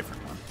to be a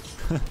different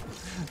one.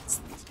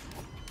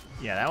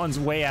 Yeah, that one's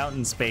way out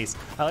in space.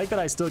 I like that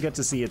I still get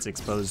to see its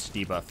exposed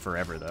debuff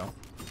forever, though.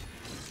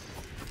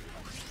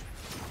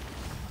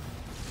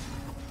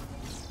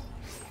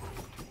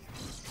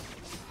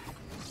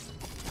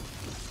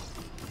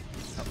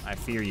 Oh, I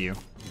fear you.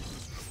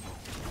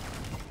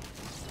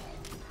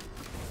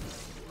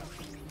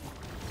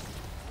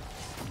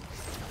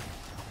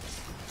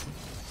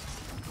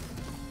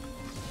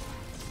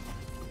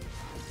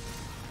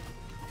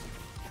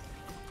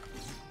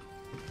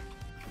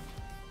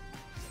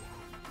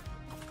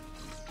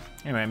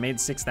 Anyway, I made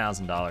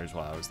 $6,000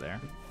 while I was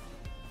there.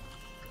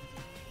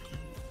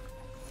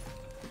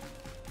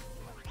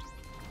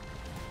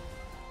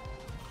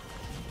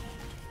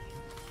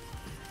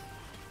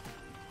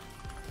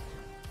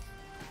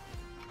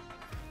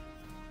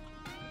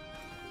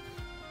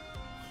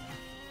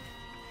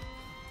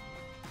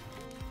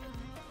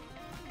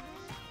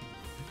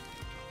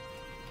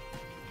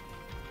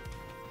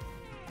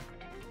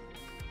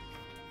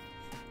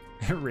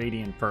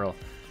 Radiant Pearl.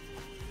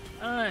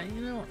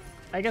 You know,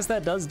 I guess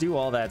that does do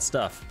all that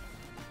stuff.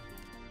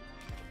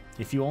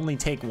 If you only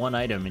take one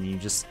item and you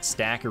just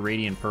stack a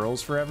Radiant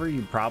Pearls forever,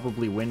 you'd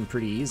probably win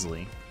pretty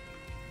easily.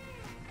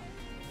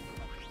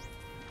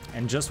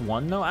 And just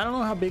one, though? I don't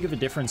know how big of a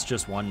difference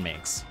just one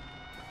makes.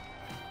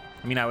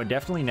 I mean, I would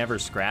definitely never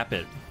scrap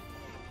it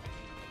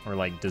or,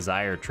 like,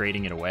 desire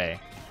trading it away.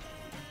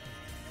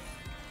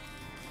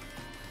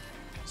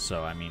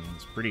 So, I mean,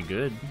 it's pretty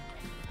good.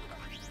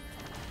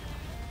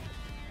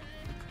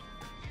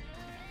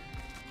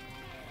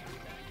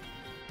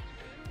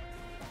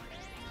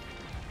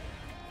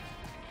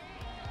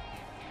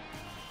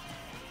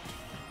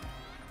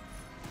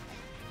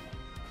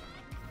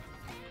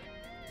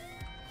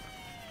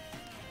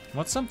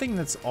 What's something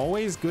that's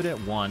always good at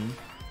one,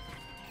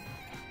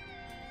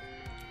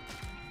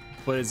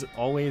 but is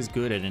always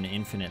good at an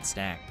infinite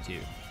stack, too?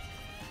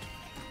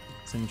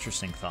 It's an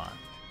interesting thought.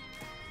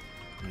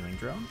 Healing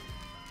Drone?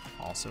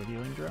 Also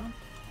Healing Drone?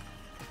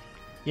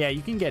 Yeah,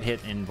 you can get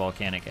hit in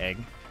Volcanic Egg.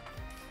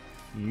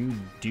 You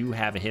do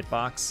have a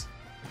hitbox,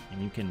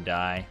 and you can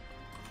die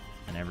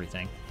and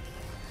everything.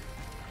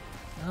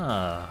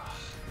 Oh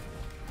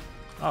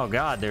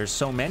god, there's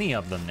so many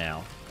of them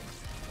now.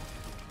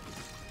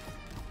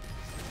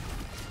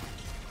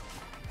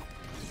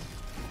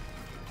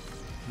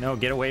 No,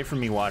 get away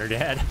from me, Water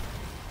Dad.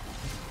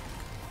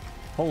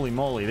 Holy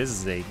moly,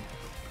 this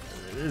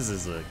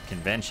is a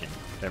convention,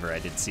 if ever I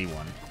did see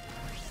one.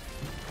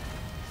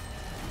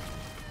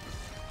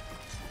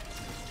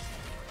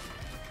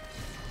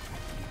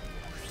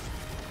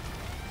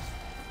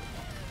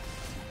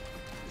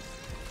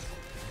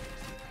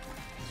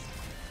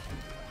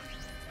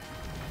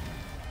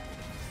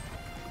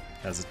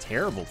 That was a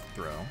terrible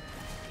throw.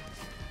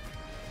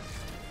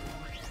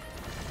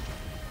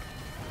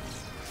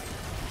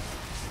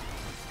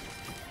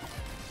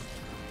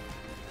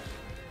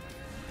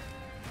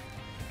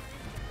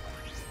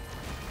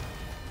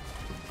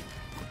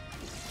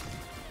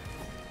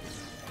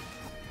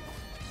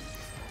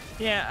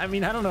 Yeah, I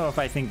mean, I don't know if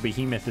I think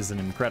Behemoth is an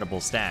incredible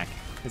stack.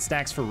 It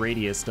stacks for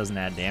radius, doesn't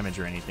add damage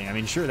or anything. I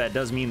mean, sure, that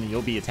does mean that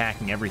you'll be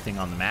attacking everything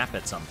on the map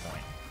at some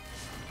point.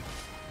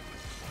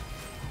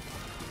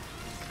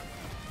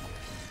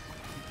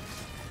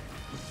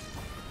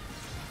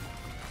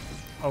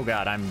 Oh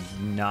god, I'm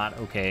not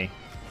okay.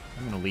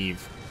 I'm gonna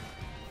leave.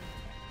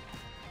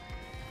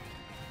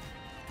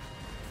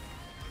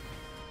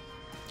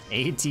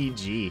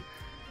 ATG.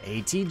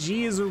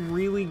 ATG is a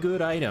really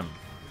good item.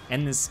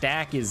 And the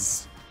stack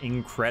is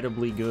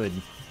incredibly good.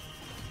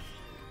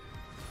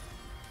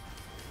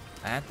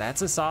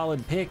 That's a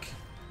solid pick.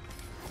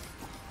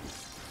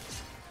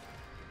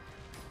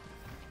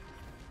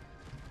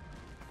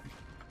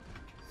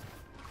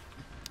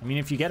 I mean,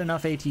 if you get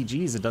enough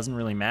ATGs, it doesn't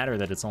really matter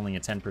that it's only a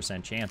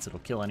 10% chance. It'll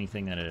kill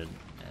anything that it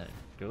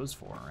goes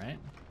for, right?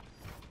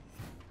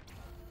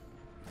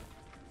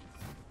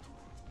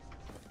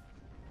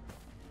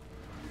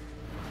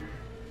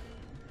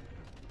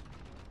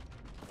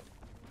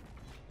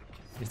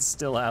 It's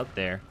still out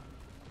there.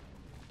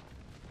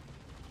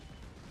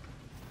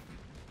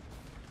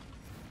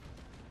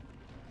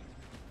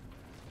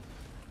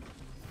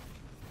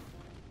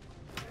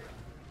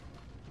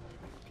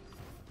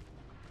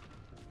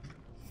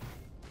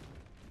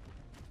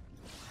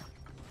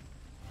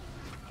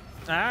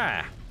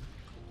 Ah!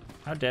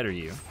 How dead are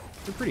you?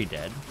 You're pretty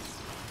dead.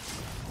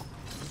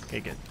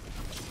 Okay, good.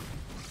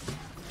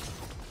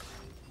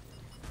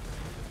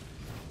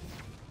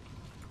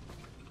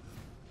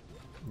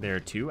 There are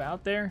two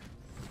out there?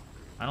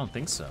 I don't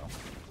think so.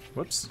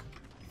 Whoops.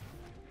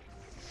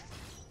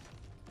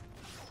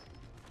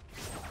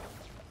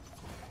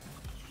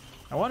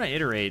 I want to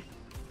iterate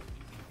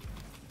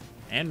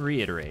and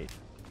reiterate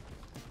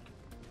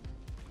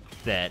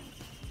that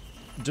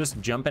just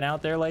jumping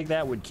out there like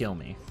that would kill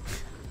me.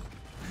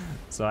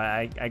 So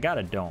I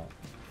gotta don't.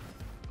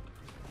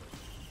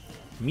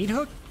 Meat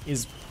Hook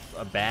is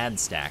a bad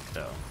stack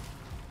though,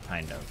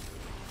 kind of.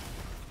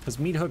 Because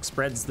Meat Hook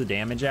spreads the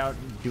damage out,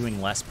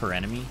 doing less per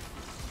enemy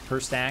per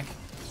stack.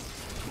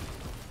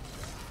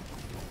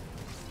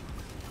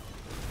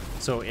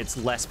 So it's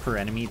less per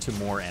enemy to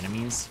more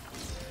enemies.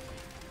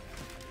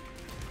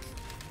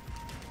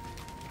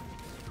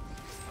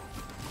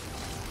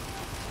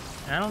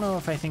 I don't know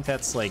if I think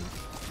that's like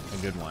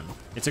a good one.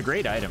 It's a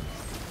great item.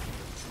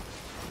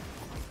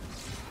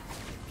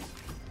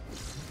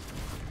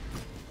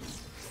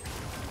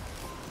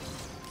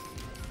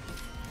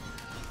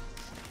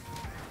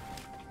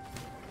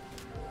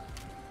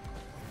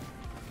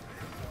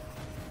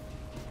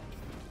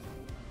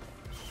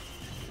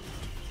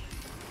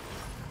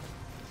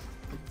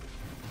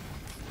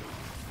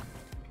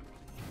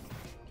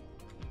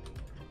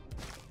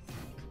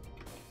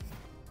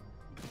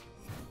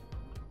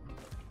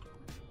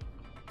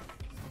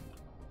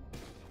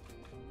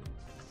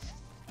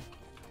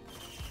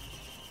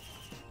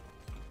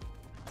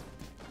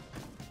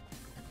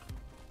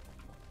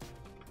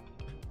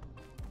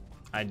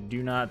 I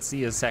do not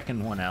see a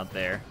second one out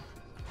there.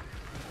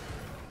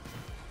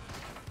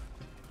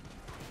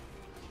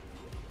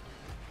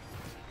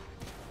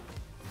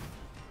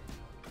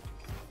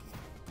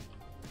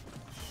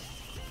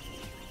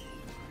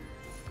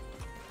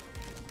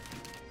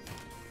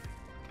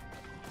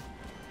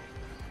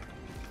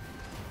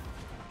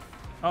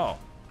 Oh,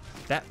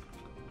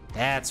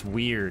 that's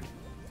weird.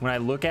 When I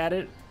look at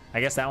it,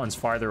 I guess that one's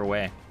farther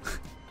away.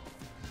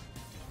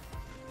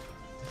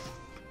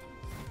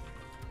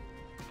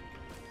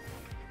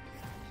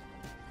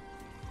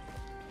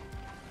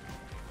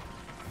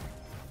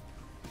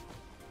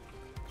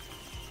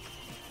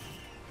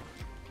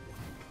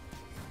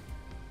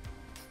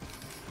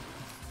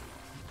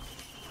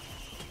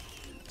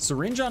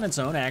 Syringe on its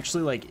own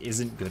actually like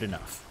isn't good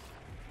enough.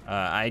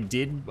 I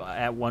did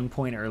at one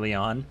point early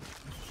on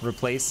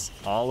replace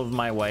all of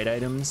my white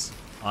items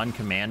on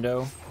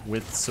commando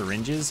with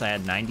syringes. I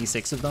had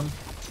 96 of them,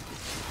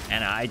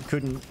 and I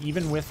couldn't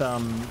even with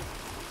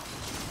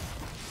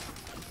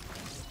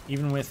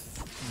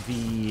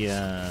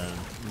the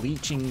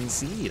leeching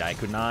seed. I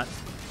could not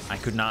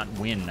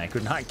win. I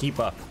could not keep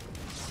up.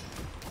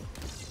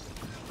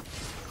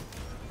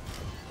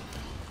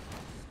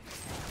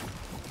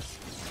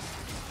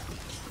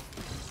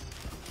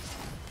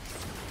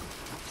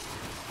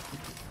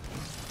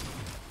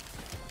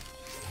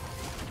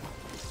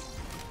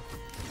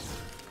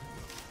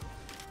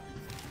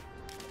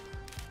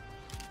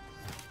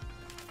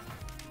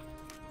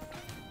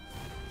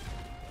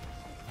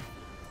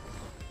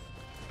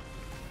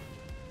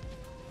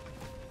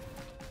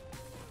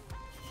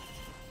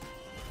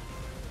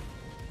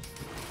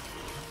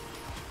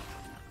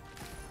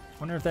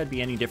 Wonder if that'd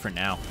be any different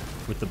now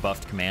with the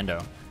buffed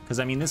commando. Because,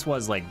 I mean, this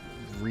was, like,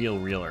 real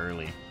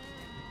early.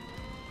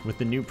 With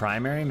the new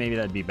primary, maybe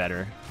that'd be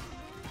better.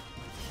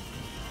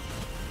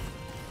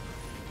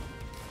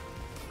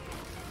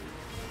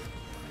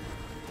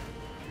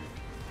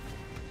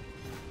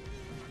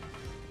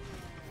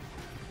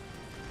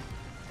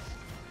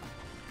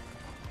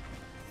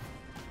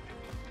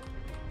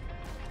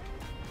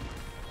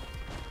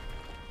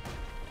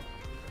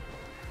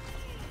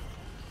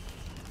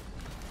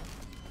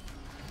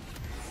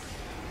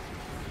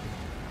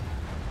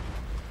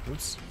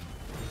 Oops.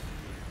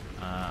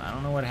 I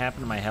don't know what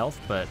happened to my health,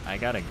 but I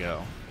gotta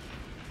go.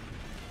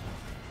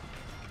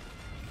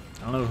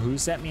 I don't know who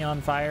set me on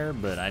fire,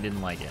 but I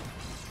didn't like it.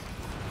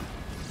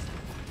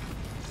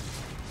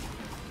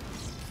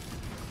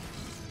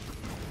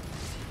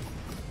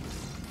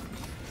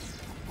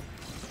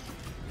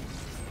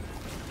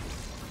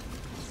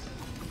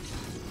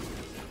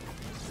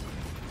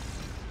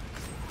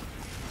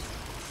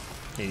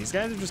 Okay, these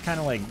guys are just kind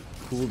of like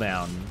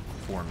cooldown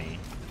for me.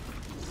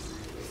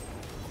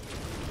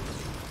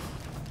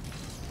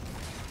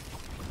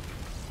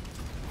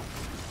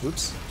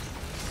 Oops.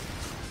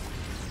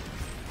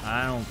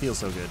 I don't feel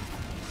so good.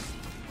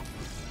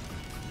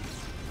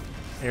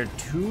 There are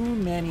too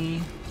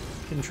many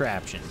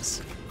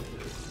contraptions.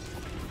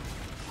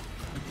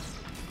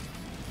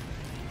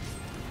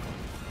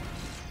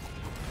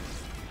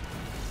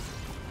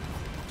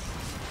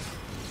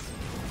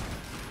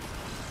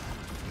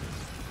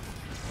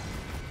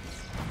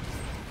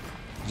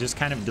 Just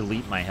kind of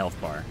delete my health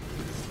bar.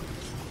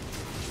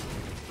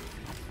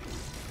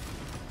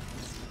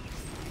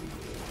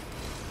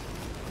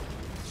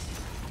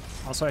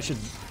 Also, I should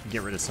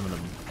get rid of some of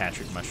the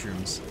Patrick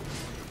mushrooms.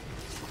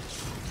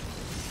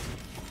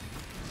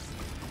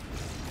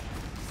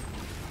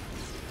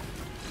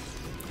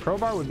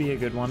 Crowbar would be a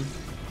good one.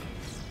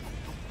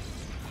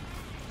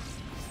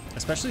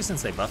 Especially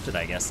since they buffed it,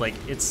 I guess. Like,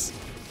 it's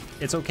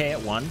okay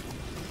at 1,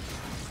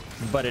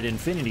 but at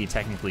infinity,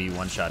 technically, you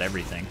one-shot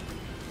everything.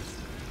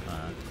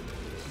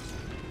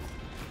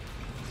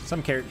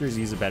 Some characters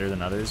use it better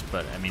than others,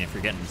 but, I mean, if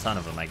you're getting a ton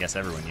of them, I guess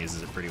everyone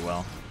uses it pretty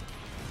well.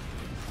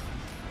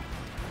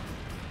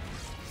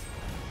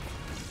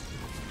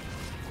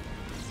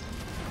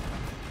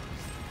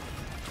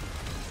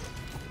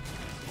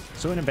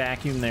 So in a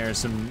vacuum, there are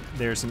some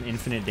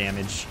infinite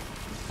damage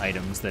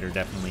items that are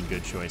definitely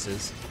good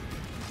choices.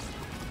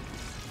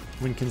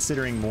 When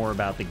considering more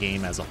about the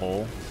game as a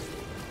whole,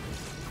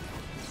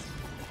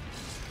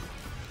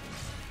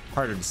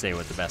 harder to say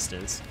what the best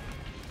is.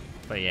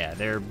 But yeah,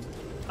 they're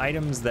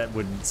items that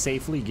would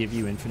safely give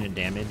you infinite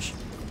damage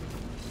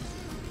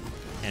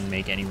and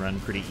make any run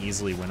pretty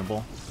easily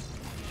winnable.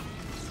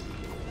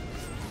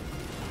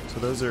 So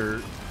those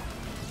are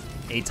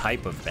a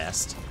type of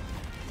best.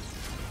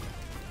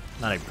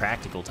 Not a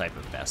practical type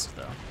of best,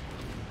 though.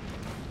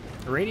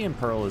 A Radiant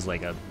Pearl is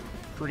like a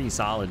pretty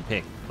solid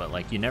pick, but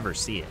like you never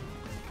see it.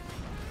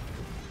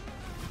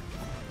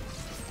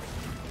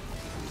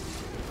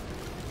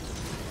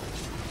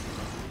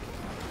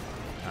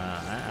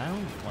 I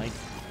don't like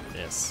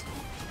this.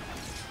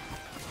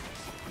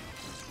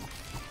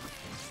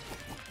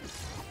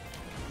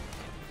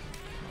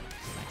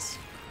 Nice.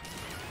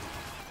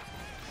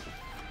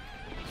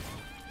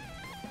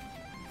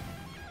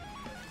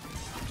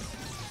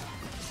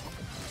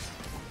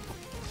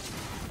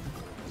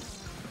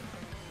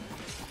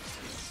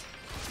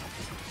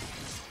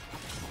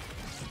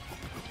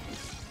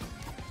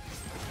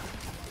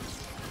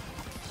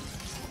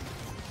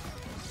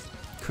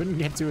 couldn't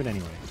get to it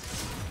anyway.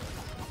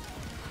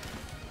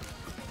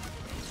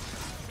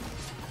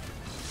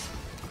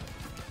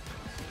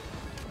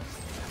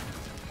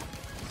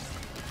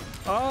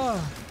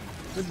 Oh,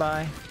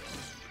 goodbye.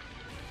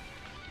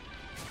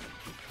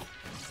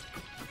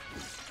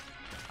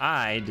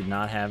 I did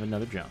not have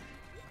another jump.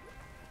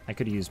 I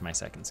could have used my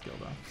second skill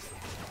though.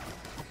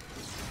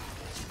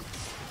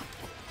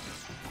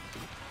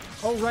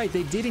 Oh right,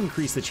 they did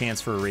increase the chance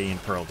for a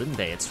Radiant Pearl, didn't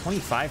they? It's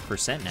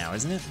 25% now,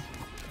 isn't it?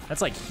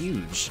 That's like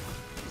huge.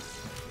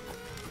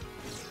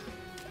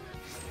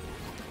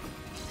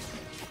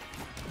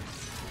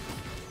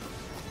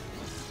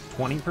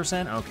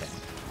 %? Okay.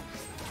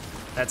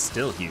 That's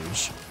still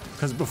huge,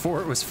 because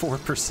before it was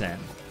 4%.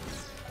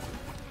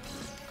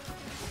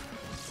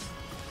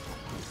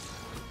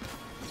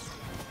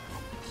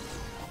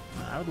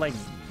 I would like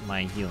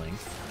my healing.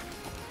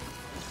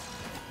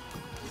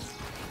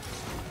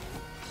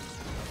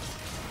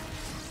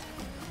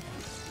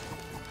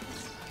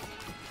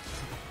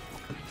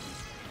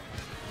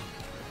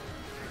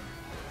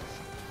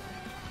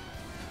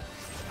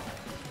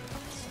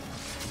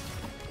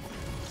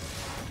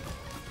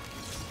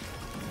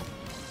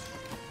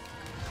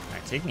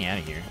 Take me out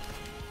of here.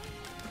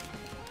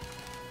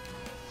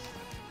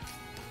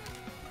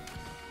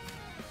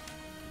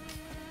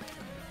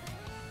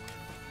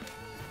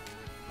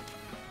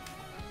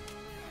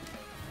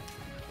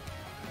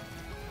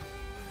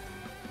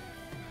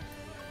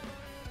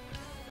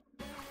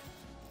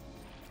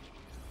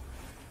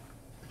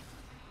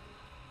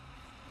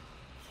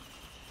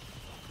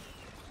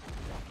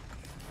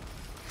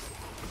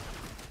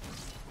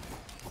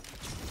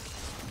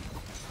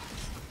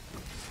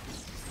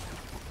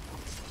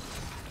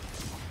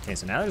 Okay,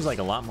 so now there's like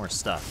a lot more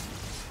stuff.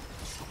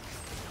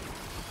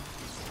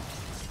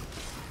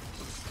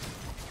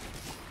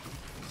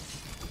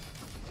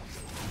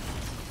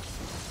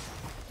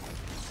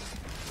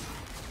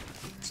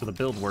 So the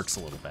build works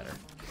a little better.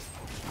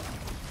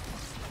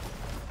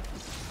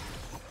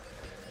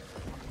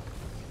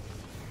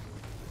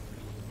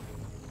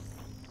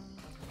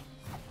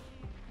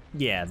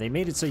 Yeah, they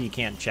made it so you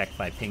can't check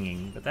by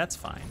pinging, but that's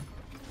fine.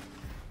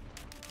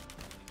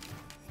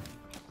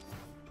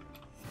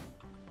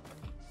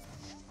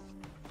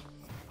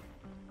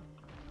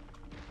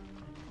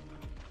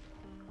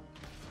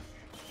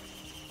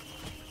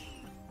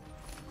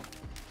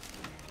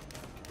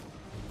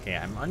 Okay,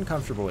 I'm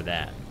uncomfortable with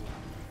that.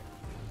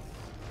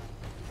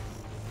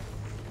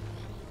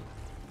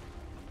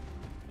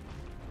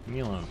 Leave me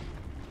alone.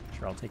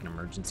 Sure, I'll take an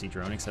emergency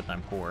drone, except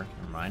I'm poor.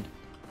 Never mind.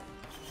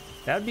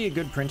 That would be a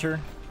good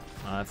printer.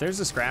 If there's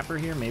a scrapper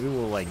here, maybe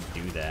we'll, like,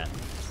 do that.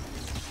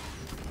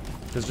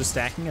 Because just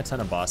stacking a ton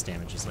of boss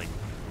damage is, like,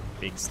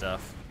 big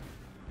stuff.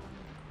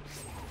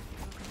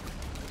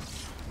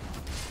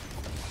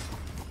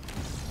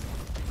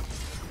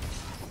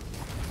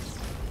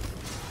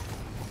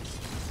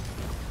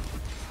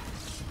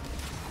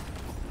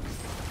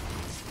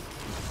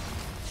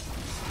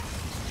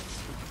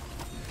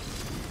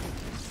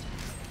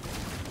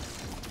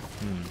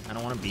 I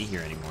don't want to be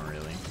here anymore,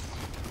 really.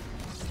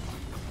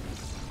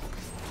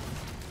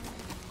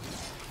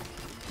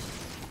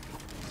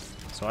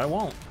 So I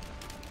won't.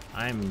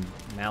 I'm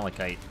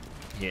Malachite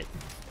hit.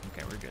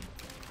 Okay, we're good.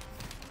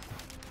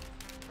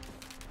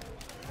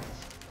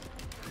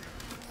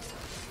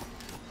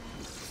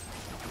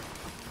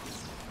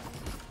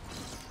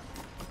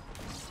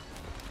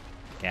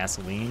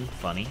 Gasoline,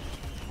 funny.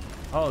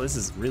 Oh, this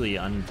is really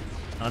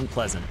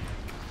unpleasant.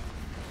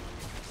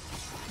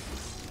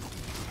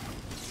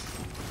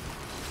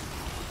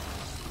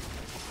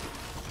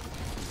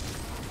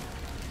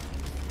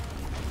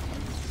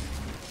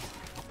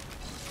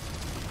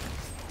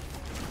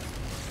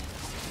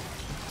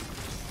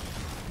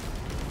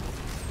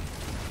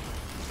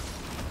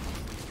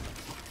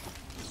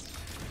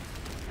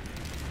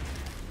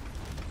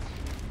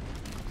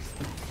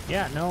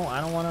 Yeah, no,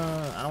 I don't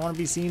wanna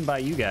be seen by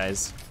you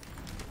guys.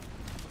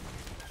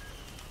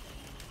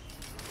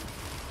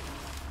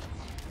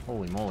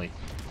 Holy moly.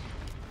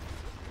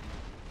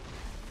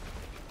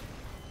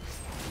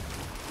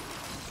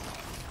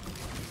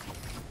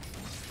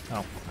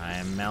 Oh, I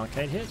am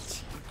Malachite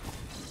hit.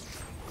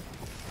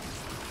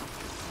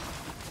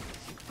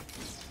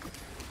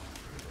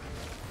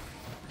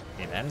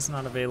 Okay, that is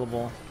not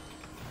available.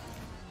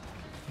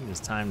 I think it's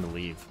time to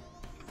leave.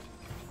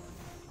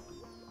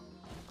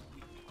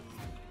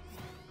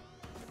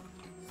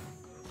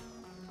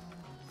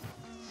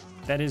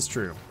 That is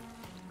true.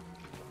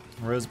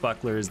 Rose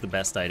Buckler is the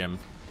best item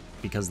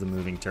because the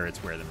moving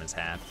turrets wear them as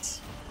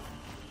hats.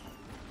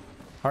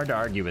 Hard to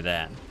argue with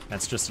that.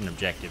 That's just an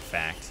objective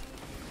fact.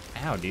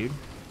 Ow, dude.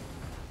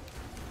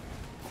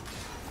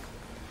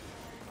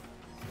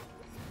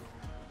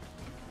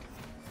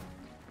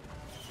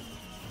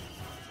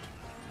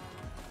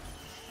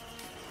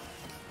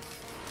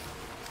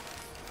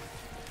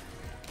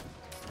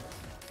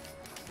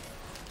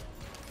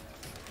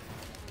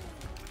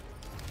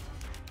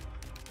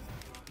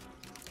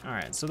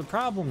 Alright, so the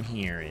problem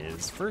here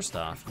is, first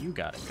off, you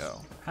gotta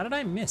go. How did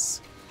I miss?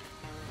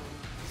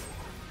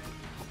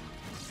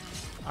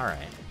 All right.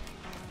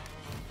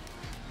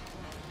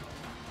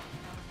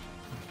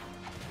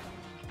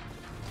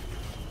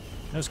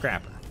 No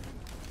scrapper.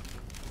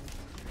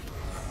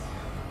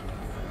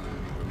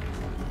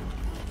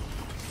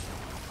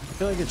 I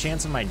feel like the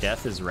chance of my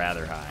death is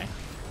rather high.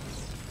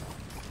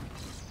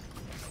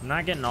 I'm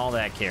not getting all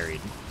that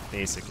carried,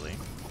 basically.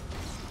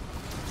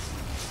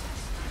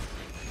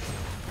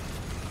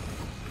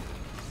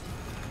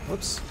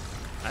 Whoops.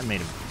 I made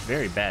a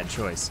very bad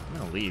choice. I'm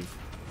gonna leave.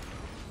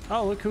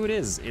 Oh, look who it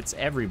is. It's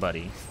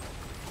everybody.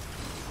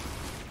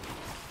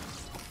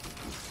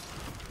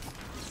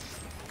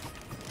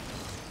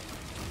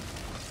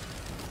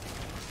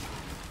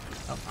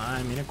 Oh,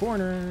 I'm in a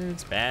corner.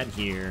 It's bad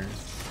here.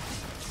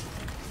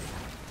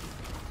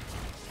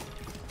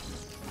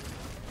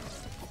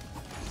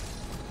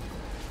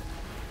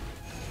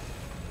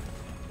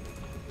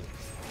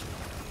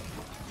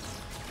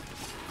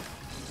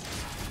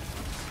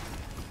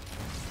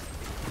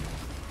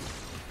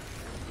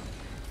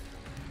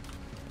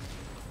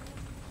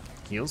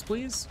 Heals,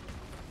 please?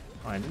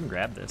 Oh, I didn't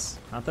grab this.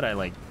 Not that I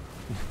like...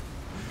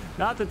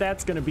 Not that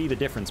that's gonna be the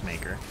difference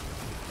maker.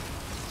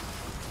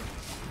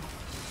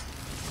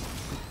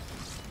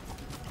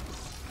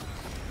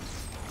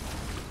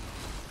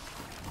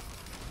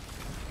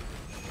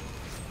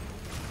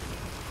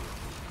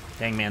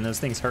 Dang, man, those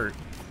things hurt.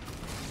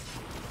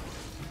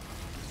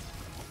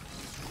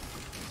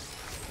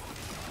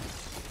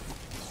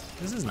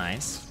 This is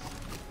nice.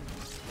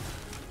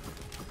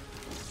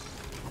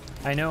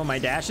 I know, my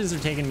dashes are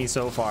taking me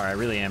so far, I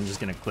really am just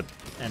gonna clip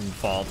and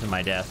fall to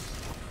my death.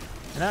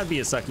 And that would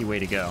be a sucky way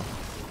to go.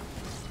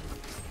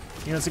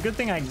 You know, it's a good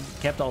thing I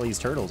kept all these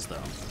turtles,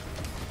 though.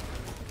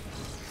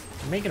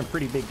 They're making a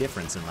pretty big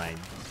difference in my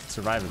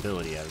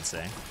survivability, I would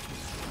say.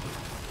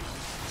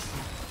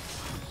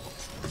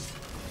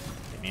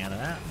 Get me out of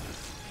that.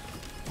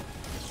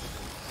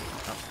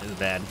 Oh, this is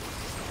bad.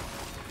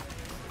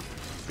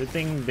 Good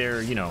thing there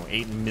are, you know,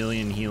 8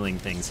 million healing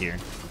things here.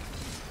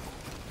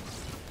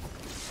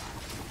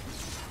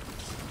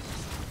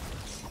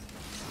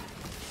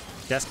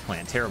 Desk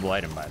plant, terrible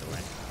item, by the way.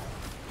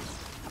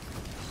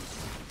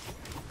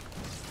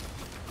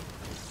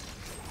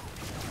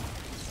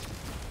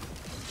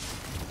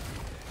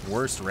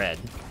 Worst red.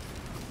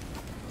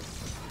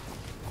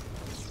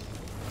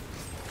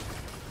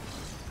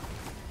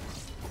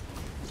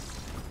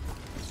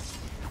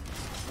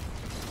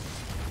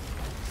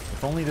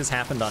 If only this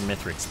happened on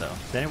Mithrix, though.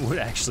 Then it would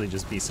actually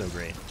just be so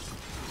great.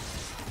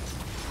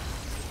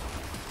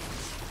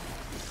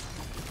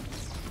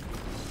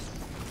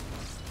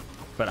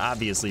 But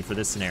obviously, for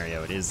this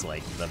scenario, it is,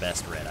 like, the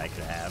best red I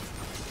could have.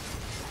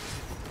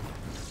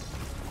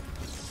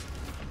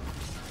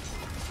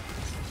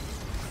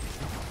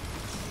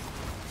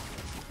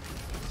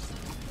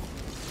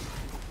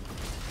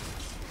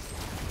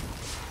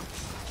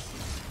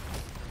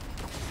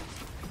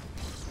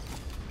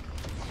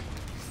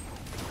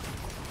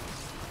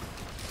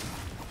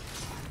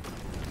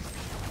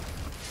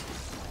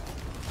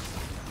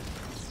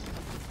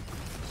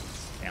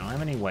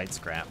 White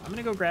scrap. I'm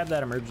gonna go grab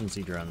that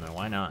emergency drone though,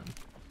 why not?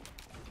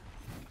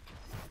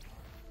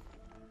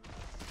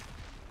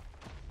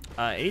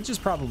 Aegis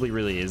probably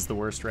really is the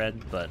worst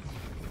red, but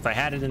if I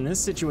had it in this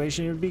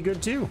situation, it would be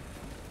good too.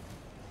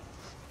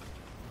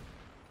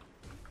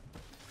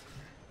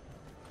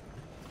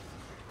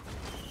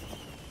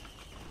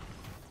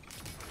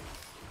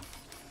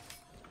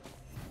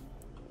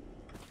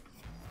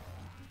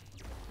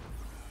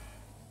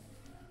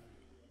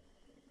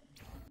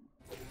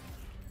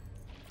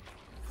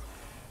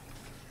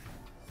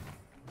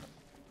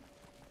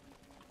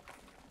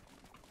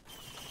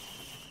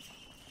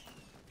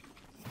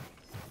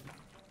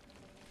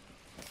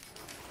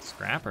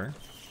 Scrapper.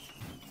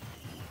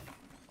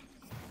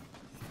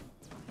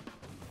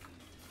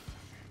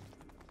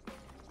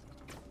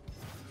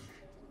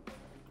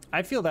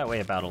 I feel that way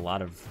about a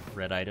lot of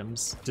red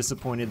items.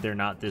 Disappointed they're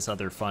not this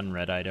other fun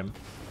red item.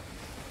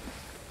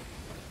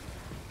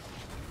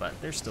 But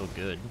they're still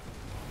good.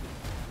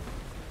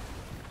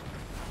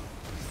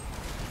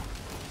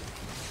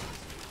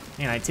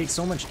 Man, I take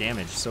so much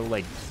damage so,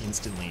 like,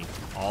 instantly,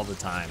 all the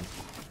time.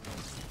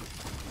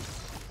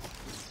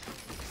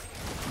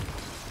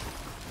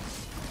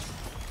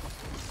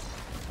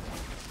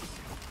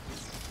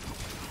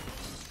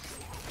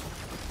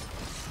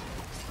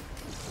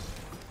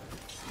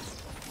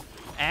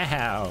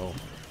 Ow.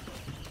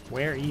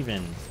 Where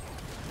even?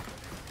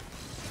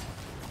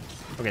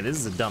 Okay, this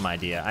is a dumb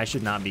idea. I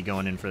should not be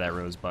going in for that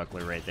rose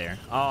buckler right there.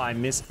 Oh, I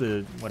missed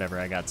the... whatever,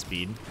 I got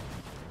speed.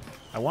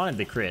 I wanted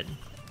the crit.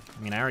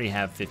 I mean, I already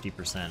have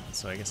 50%,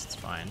 so I guess it's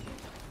fine.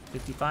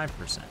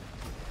 55%.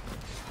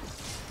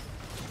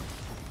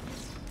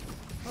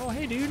 Oh,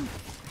 hey, dude.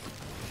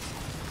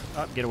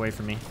 Oh, get away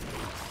from me.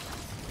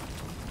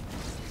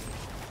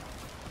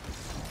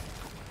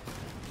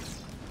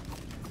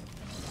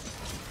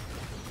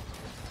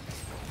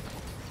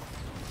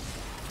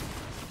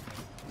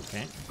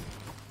 Okay.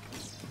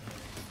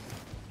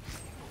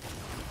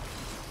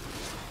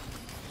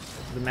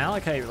 The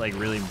Malachite, like,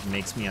 really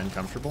makes me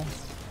uncomfortable.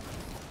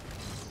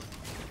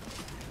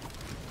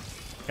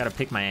 Gotta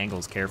pick my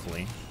angles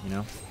carefully, you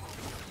know?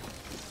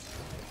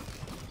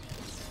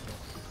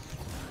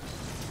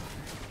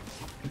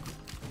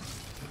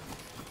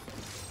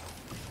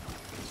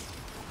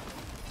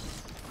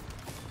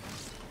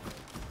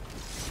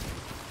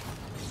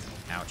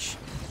 Ouch.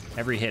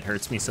 Every hit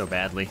hurts me so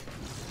badly.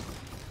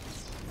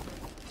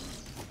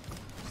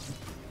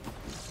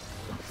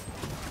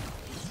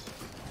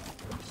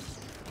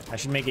 I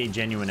should make a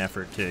genuine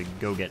effort to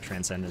go get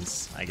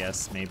Transcendence, I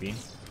guess, maybe.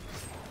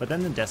 But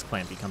then the Desk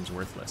Plant becomes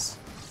worthless.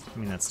 I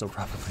mean, that's still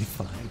probably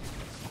fine.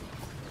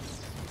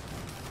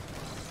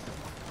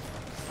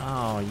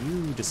 Oh,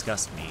 you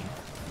disgust me.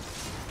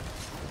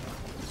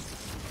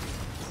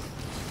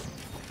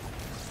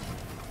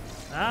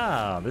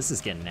 Ah, this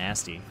is getting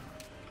nasty.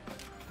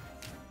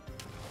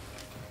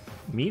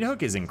 Meat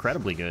Hook is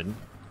incredibly good.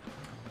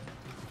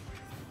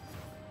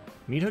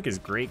 Meat Hook is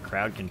great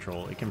crowd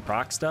control. It can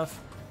proc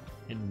stuff.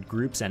 It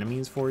groups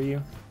enemies for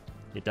you.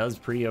 It does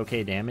pretty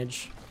okay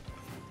damage.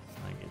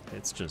 Like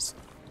it's just,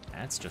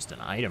 that's just an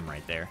item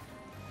right there.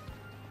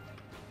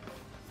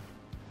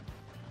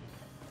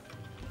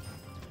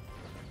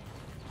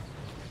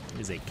 It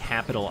is a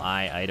capital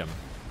I item.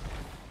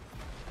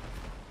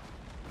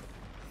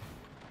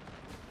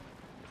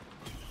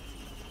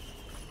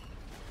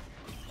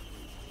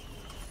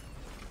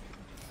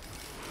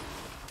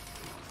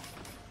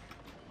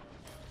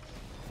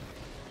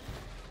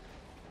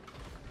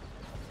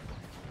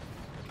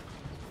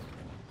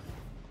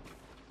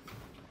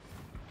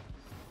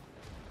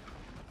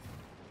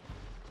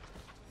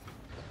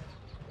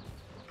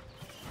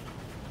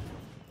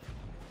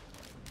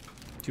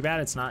 Too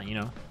bad it's not, you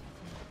know,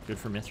 good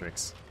for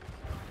Mithrix.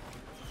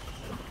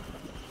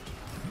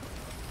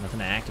 Nothing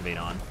to activate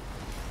on.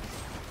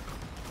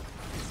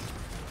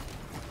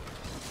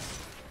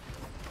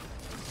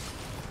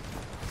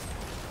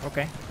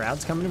 Okay,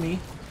 crowd's coming to me.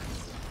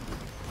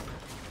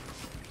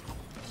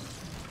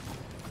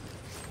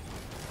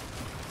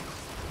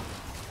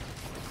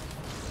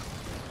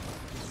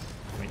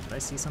 Wait, did I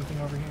see something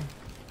over here?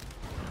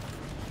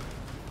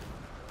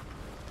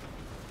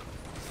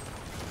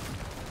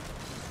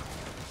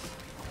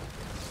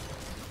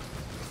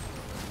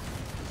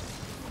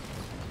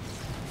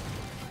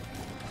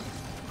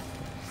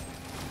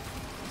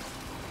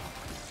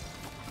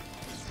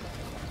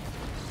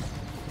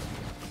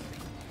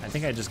 I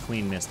think I just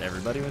clean missed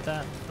everybody with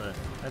that, but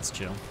that's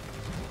chill.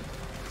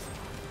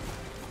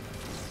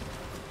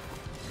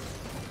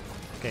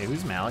 Okay,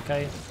 who's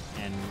Malachite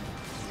and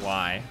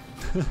why?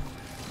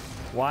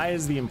 Why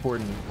is the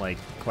important, like,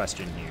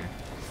 question here?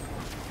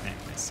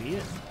 Can I see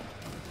it?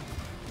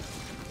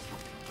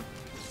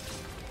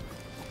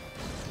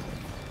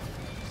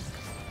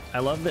 I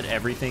love that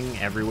everything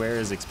everywhere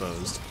is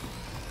exposed.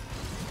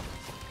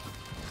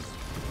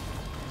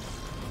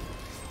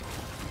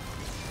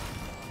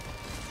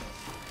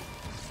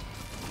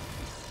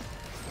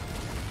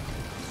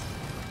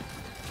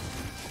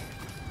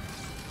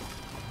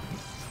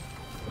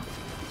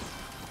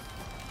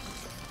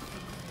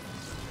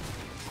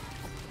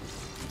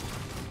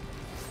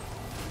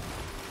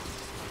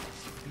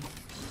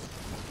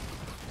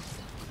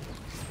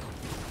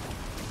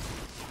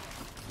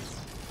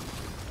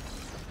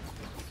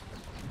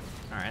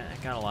 Alright,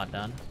 that got a lot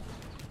done.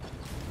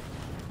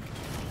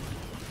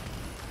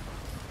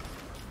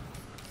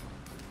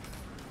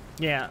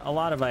 Yeah, a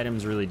lot of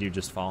items really do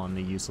just fall in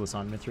the useless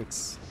on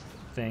Mithrix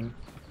thing.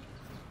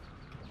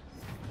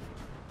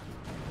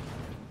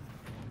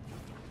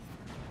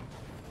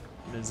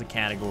 It is a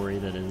category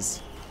that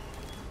is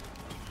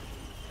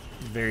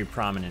very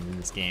prominent in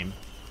this game.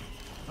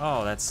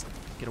 Oh, that's...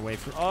 get away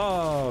from...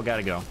 Oh,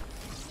 gotta go.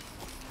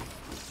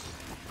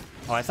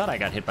 Oh, I thought I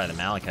got hit by the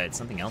Malachite.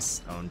 Something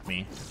else owned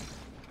me.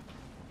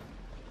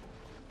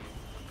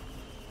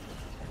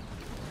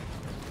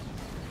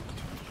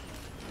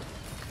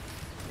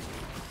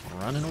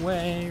 Running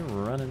away,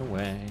 running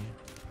away.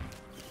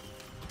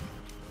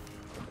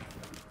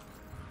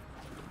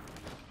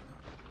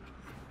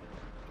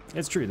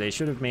 It's true, they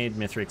should have made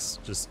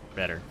Mithrix just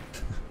better.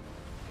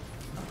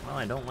 Well,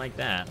 I don't like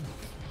that.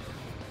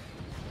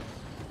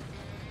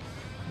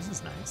 This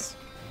is nice.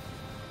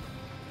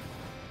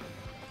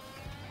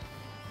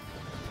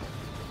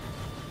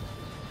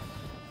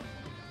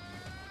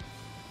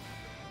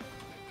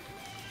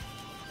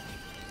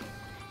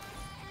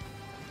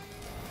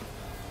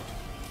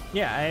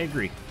 Yeah, I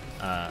agree,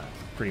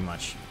 pretty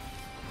much.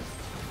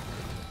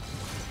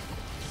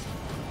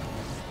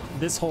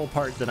 This whole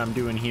part that I'm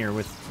doing here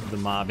with the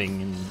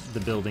mobbing and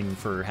the building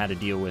for how to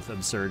deal with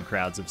absurd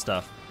crowds of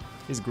stuff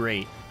is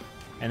great.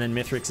 And then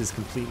Mithrix is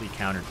completely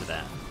counter to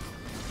that.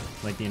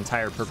 Like, the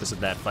entire purpose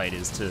of that fight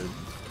is to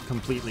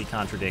completely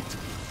contradict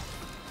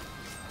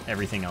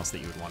everything else that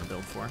you would want to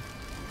build for.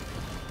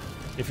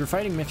 If you're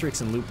fighting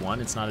Mithrix in loop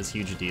 1, it's not as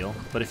huge a deal,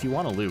 but if you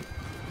want to loop,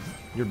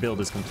 your build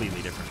is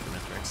completely different from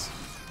Mithrix.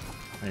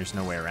 There's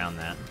no way around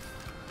that.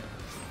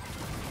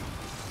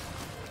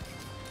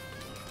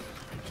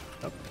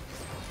 Oh.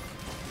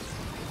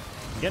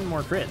 I'm getting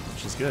more crit,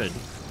 which is good.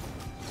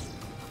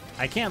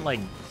 I can't, like,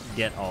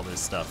 get all this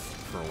stuff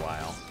for a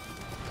while.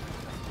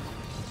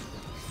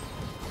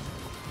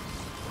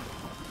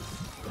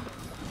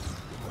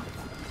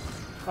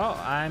 Oh,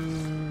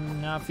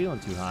 I'm not feeling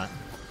too hot.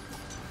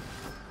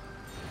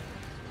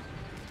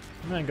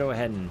 I'm gonna go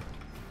ahead and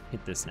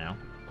hit this now.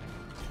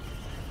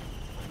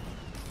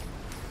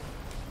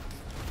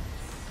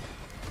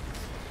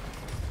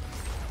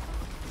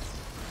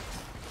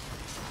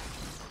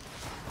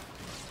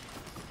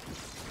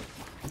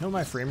 I know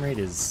my frame rate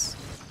is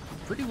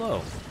pretty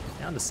low,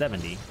 down to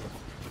 70.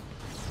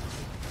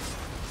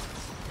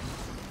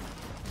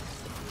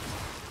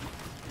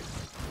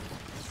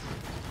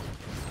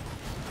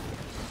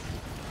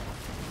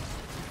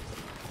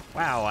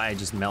 Wow, I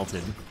just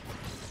melted.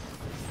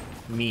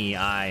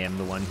 I am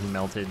the one who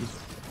melted.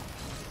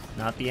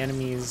 Not the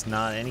enemies,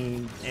 not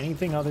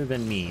anything other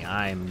than me.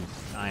 I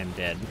am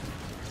dead.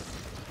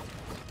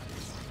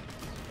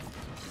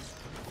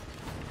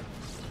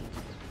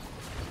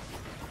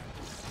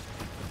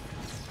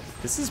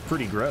 This is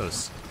pretty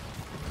gross.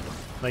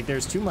 Like,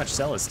 there's too much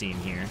Celestine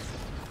here.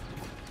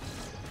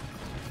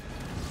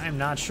 I'm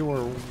not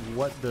sure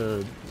what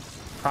the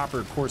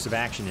proper course of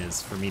action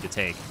is for me to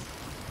take.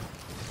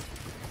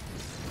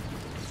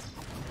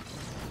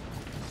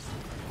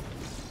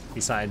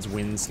 Besides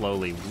win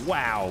slowly.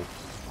 Wow.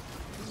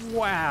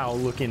 Wow,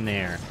 look in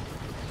there.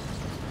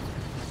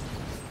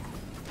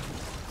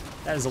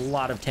 That is a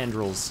lot of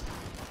tendrils.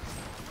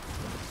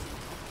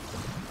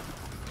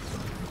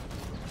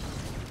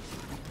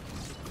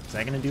 Is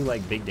that gonna do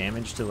like big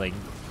damage to like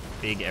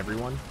big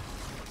everyone?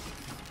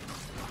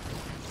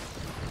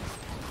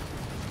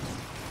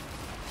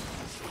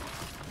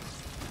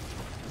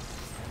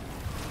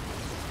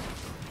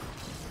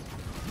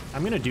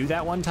 I'm gonna do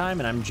that one time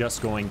and I'm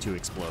just going to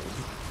explode.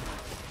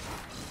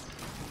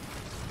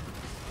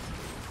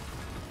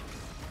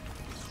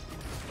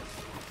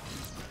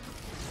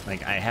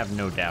 Like, I have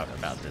no doubt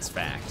about this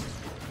fact.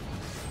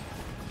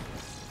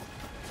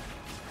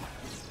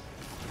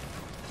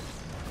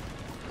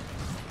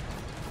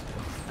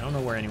 I don't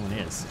know where anyone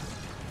is.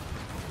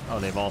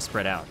 Oh, they've all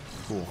spread out.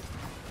 Cool.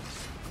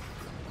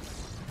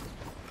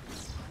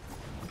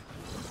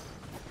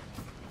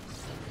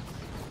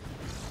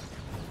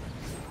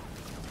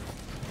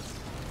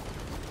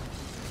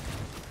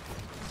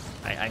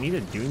 I need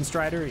a Dune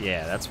Strider?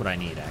 Yeah, that's what I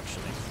need,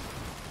 actually.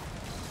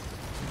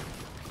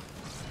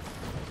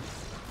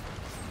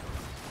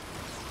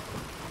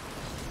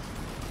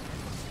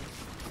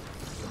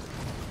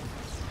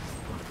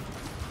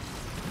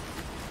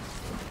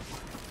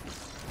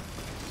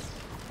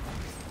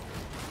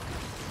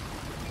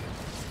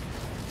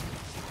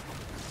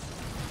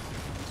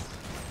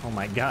 Oh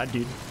my god,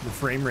 dude. The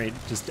frame rate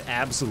just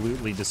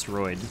absolutely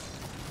destroyed.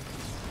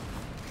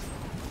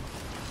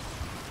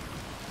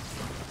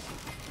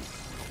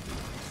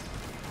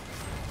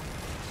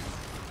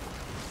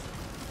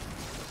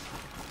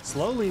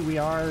 Slowly, we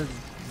are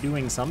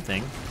doing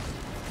something.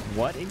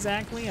 What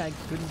exactly? I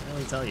couldn't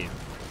really tell you.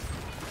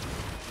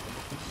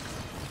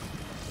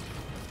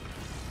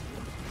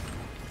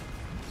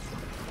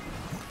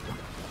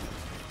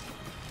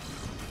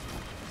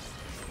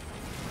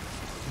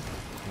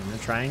 I'm gonna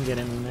try and get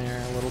in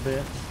there a little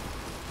bit.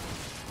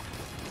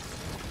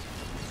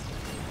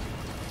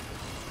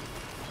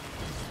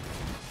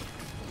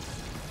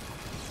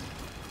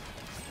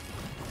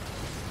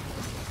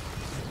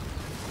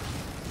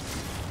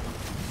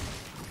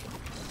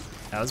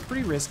 That was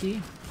pretty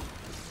risky.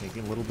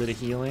 Taking a little bit of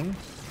healing.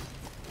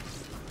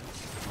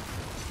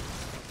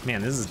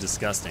 Man, this is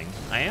disgusting.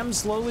 I am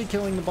slowly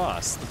killing the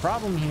boss. The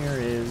problem here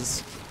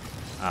is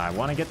I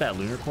want to get that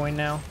lunar coin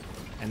now,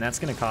 and that's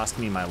going to cost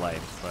me my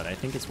life, but I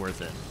think it's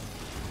worth it.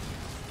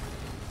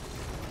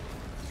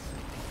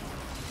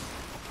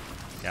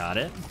 Got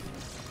it.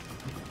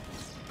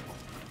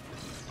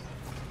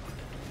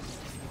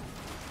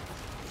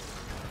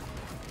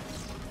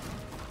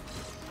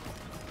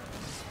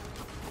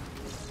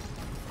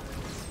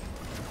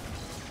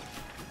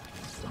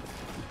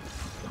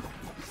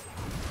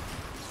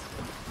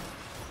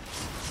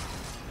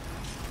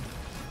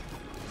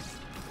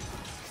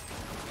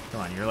 Come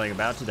on, you're like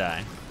about to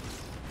die.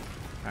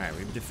 Alright,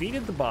 we've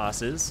defeated the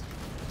bosses.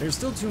 There's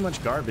still too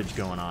much garbage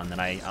going on that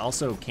I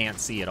also can't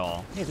see at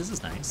all. Hey, this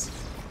is nice.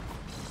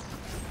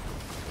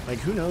 Like,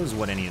 who knows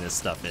what any of this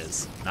stuff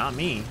is? Not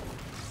me.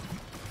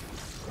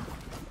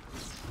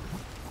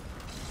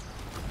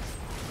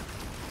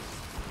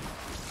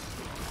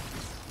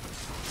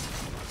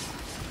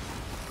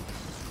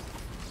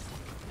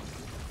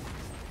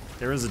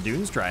 There was a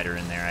Dune Strider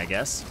in there, I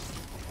guess.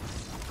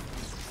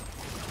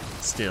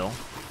 Still.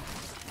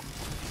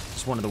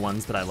 Just one of the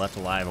ones that I left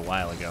alive a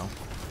while ago.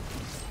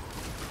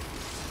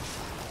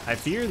 I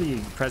fear the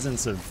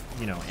presence of,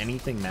 you know,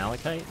 anything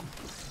malachite.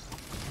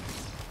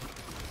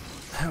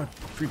 That would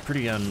be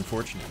pretty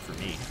unfortunate for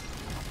me.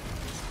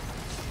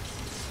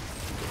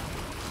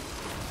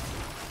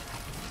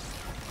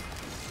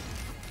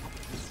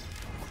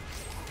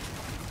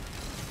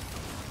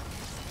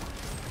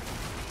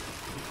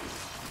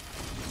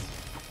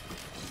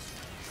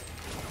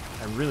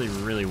 I really,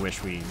 really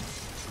wish we...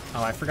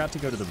 Oh, I forgot to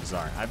go to the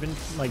bazaar. I've been,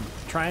 like,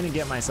 trying to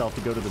get myself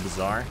to go to the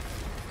bazaar.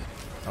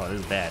 Oh,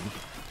 this is bad.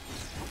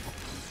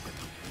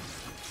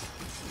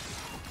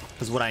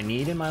 Because what I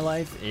need in my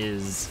life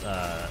is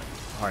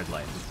hard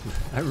light.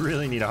 I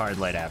really need a hard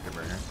light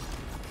afterburner.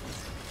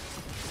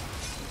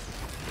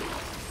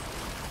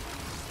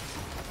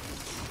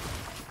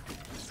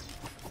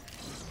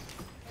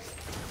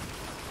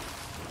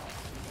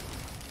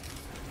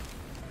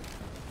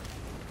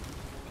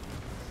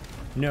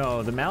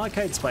 No, the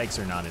Malachite spikes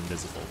are not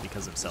invisible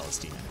because of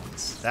Celestine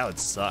enemies. That would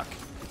suck.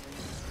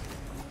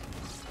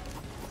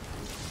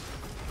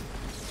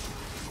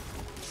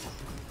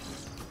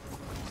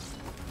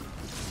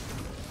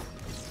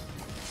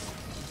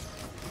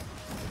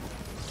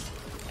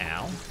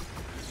 Ow.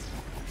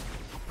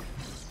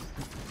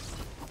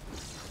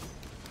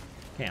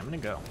 Okay, I'm gonna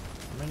go.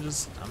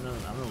 I'm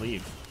gonna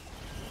leave.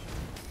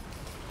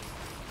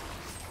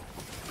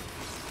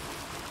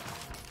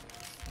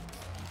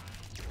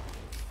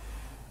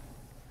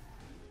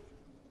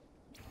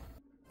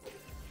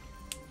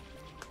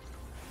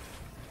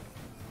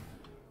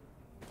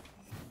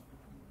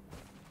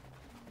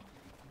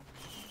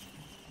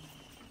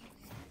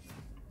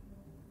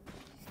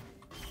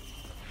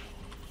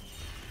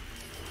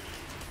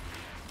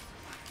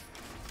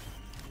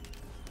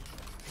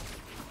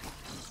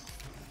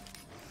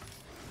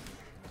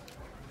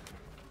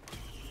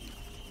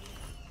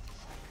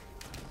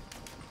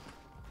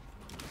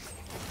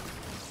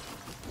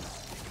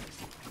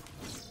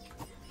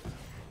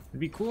 It'd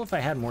be cool if I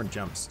had more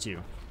jumps too.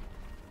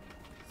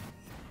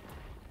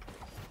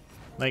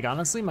 Like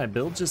honestly, my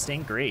build just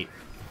ain't great.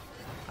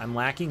 I'm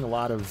lacking a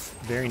lot of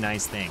very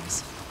nice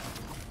things.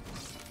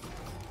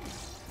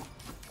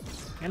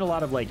 And a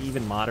lot of like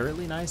even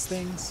moderately nice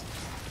things.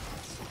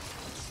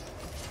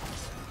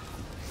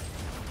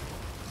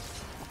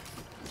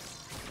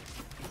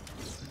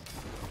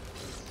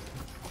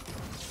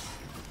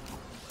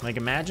 Like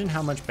imagine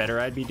how much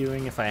better I'd be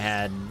doing if I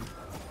had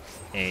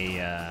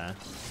a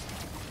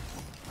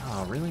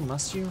oh, really?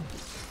 Must you?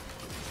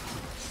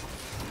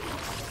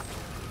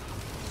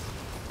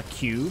 A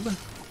cube?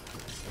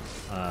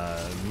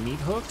 Meat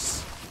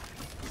hooks?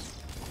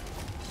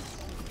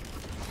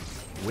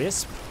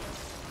 Wisp?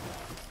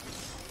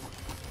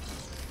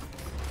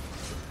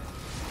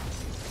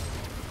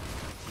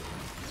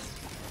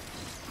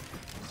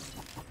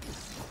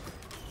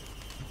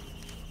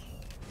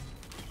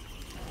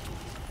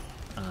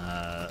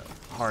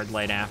 Hard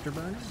light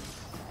afterburner?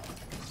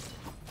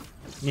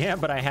 Yeah,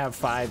 but I have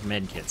 5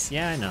 medkits.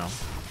 Yeah, I know.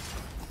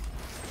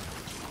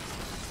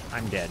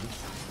 I'm dead.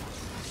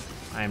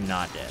 I am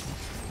not dead.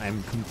 I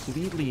am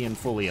completely and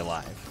fully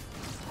alive.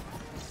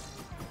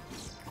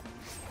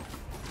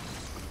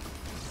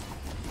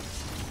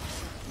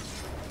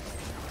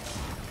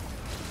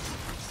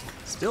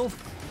 Still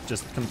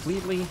just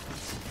completely,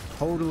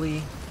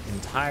 totally,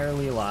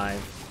 entirely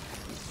alive.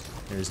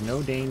 There's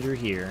no danger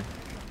here.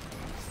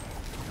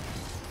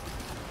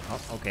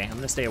 Oh, okay, I'm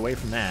gonna stay away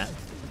from that.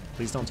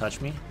 Please don't touch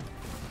me.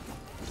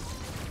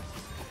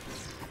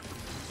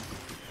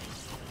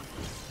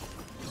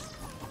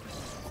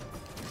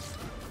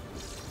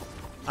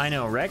 I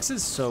know, Rex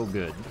is so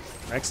good.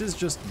 Rex is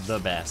just the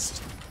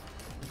best.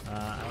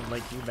 I would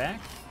like you back.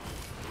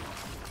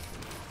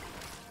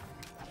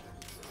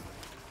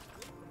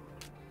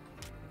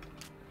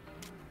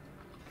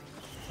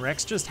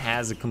 Rex just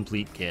has a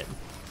complete kit.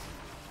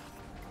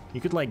 You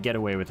could like get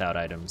away without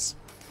items.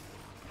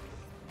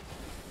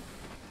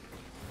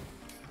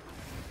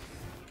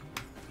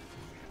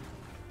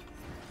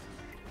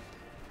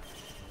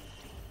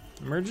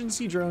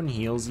 Emergency drone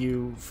heals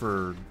you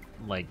for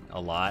like a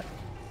lot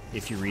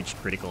if you reach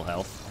critical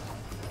health.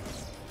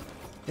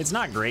 It's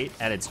not great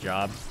at its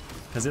job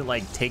because it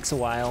like takes a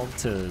while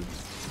to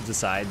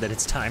decide that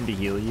it's time to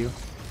heal you.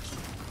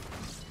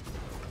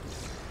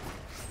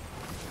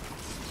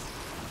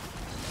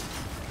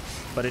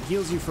 But it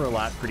heals you for a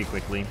lot pretty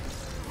quickly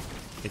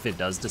if it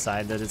does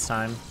decide that it's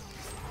time.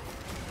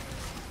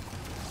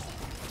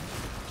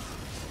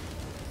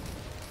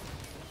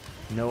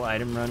 No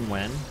item run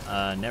when?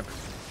 Never.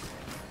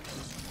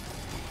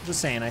 Just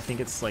saying, I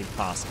think it's like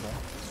possible,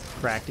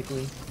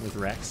 practically, with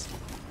Rex.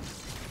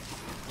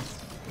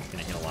 It's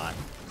gonna hit a lot.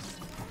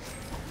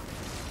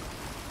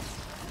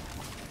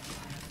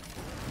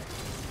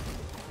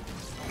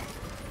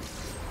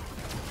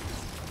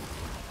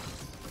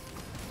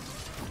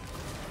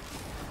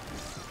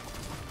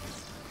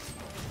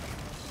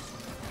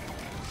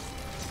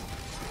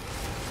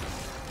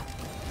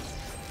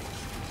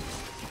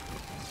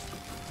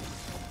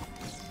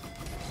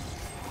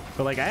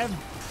 But like I have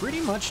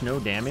pretty much no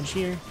damage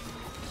here.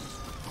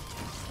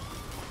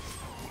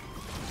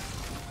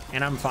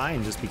 And I'm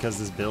fine just because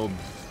this build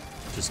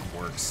just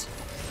works.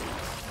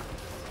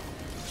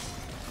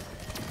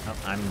 Oh,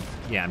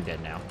 I'm dead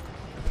now.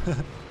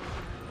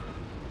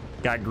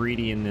 Got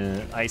greedy in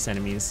the ice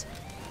enemies.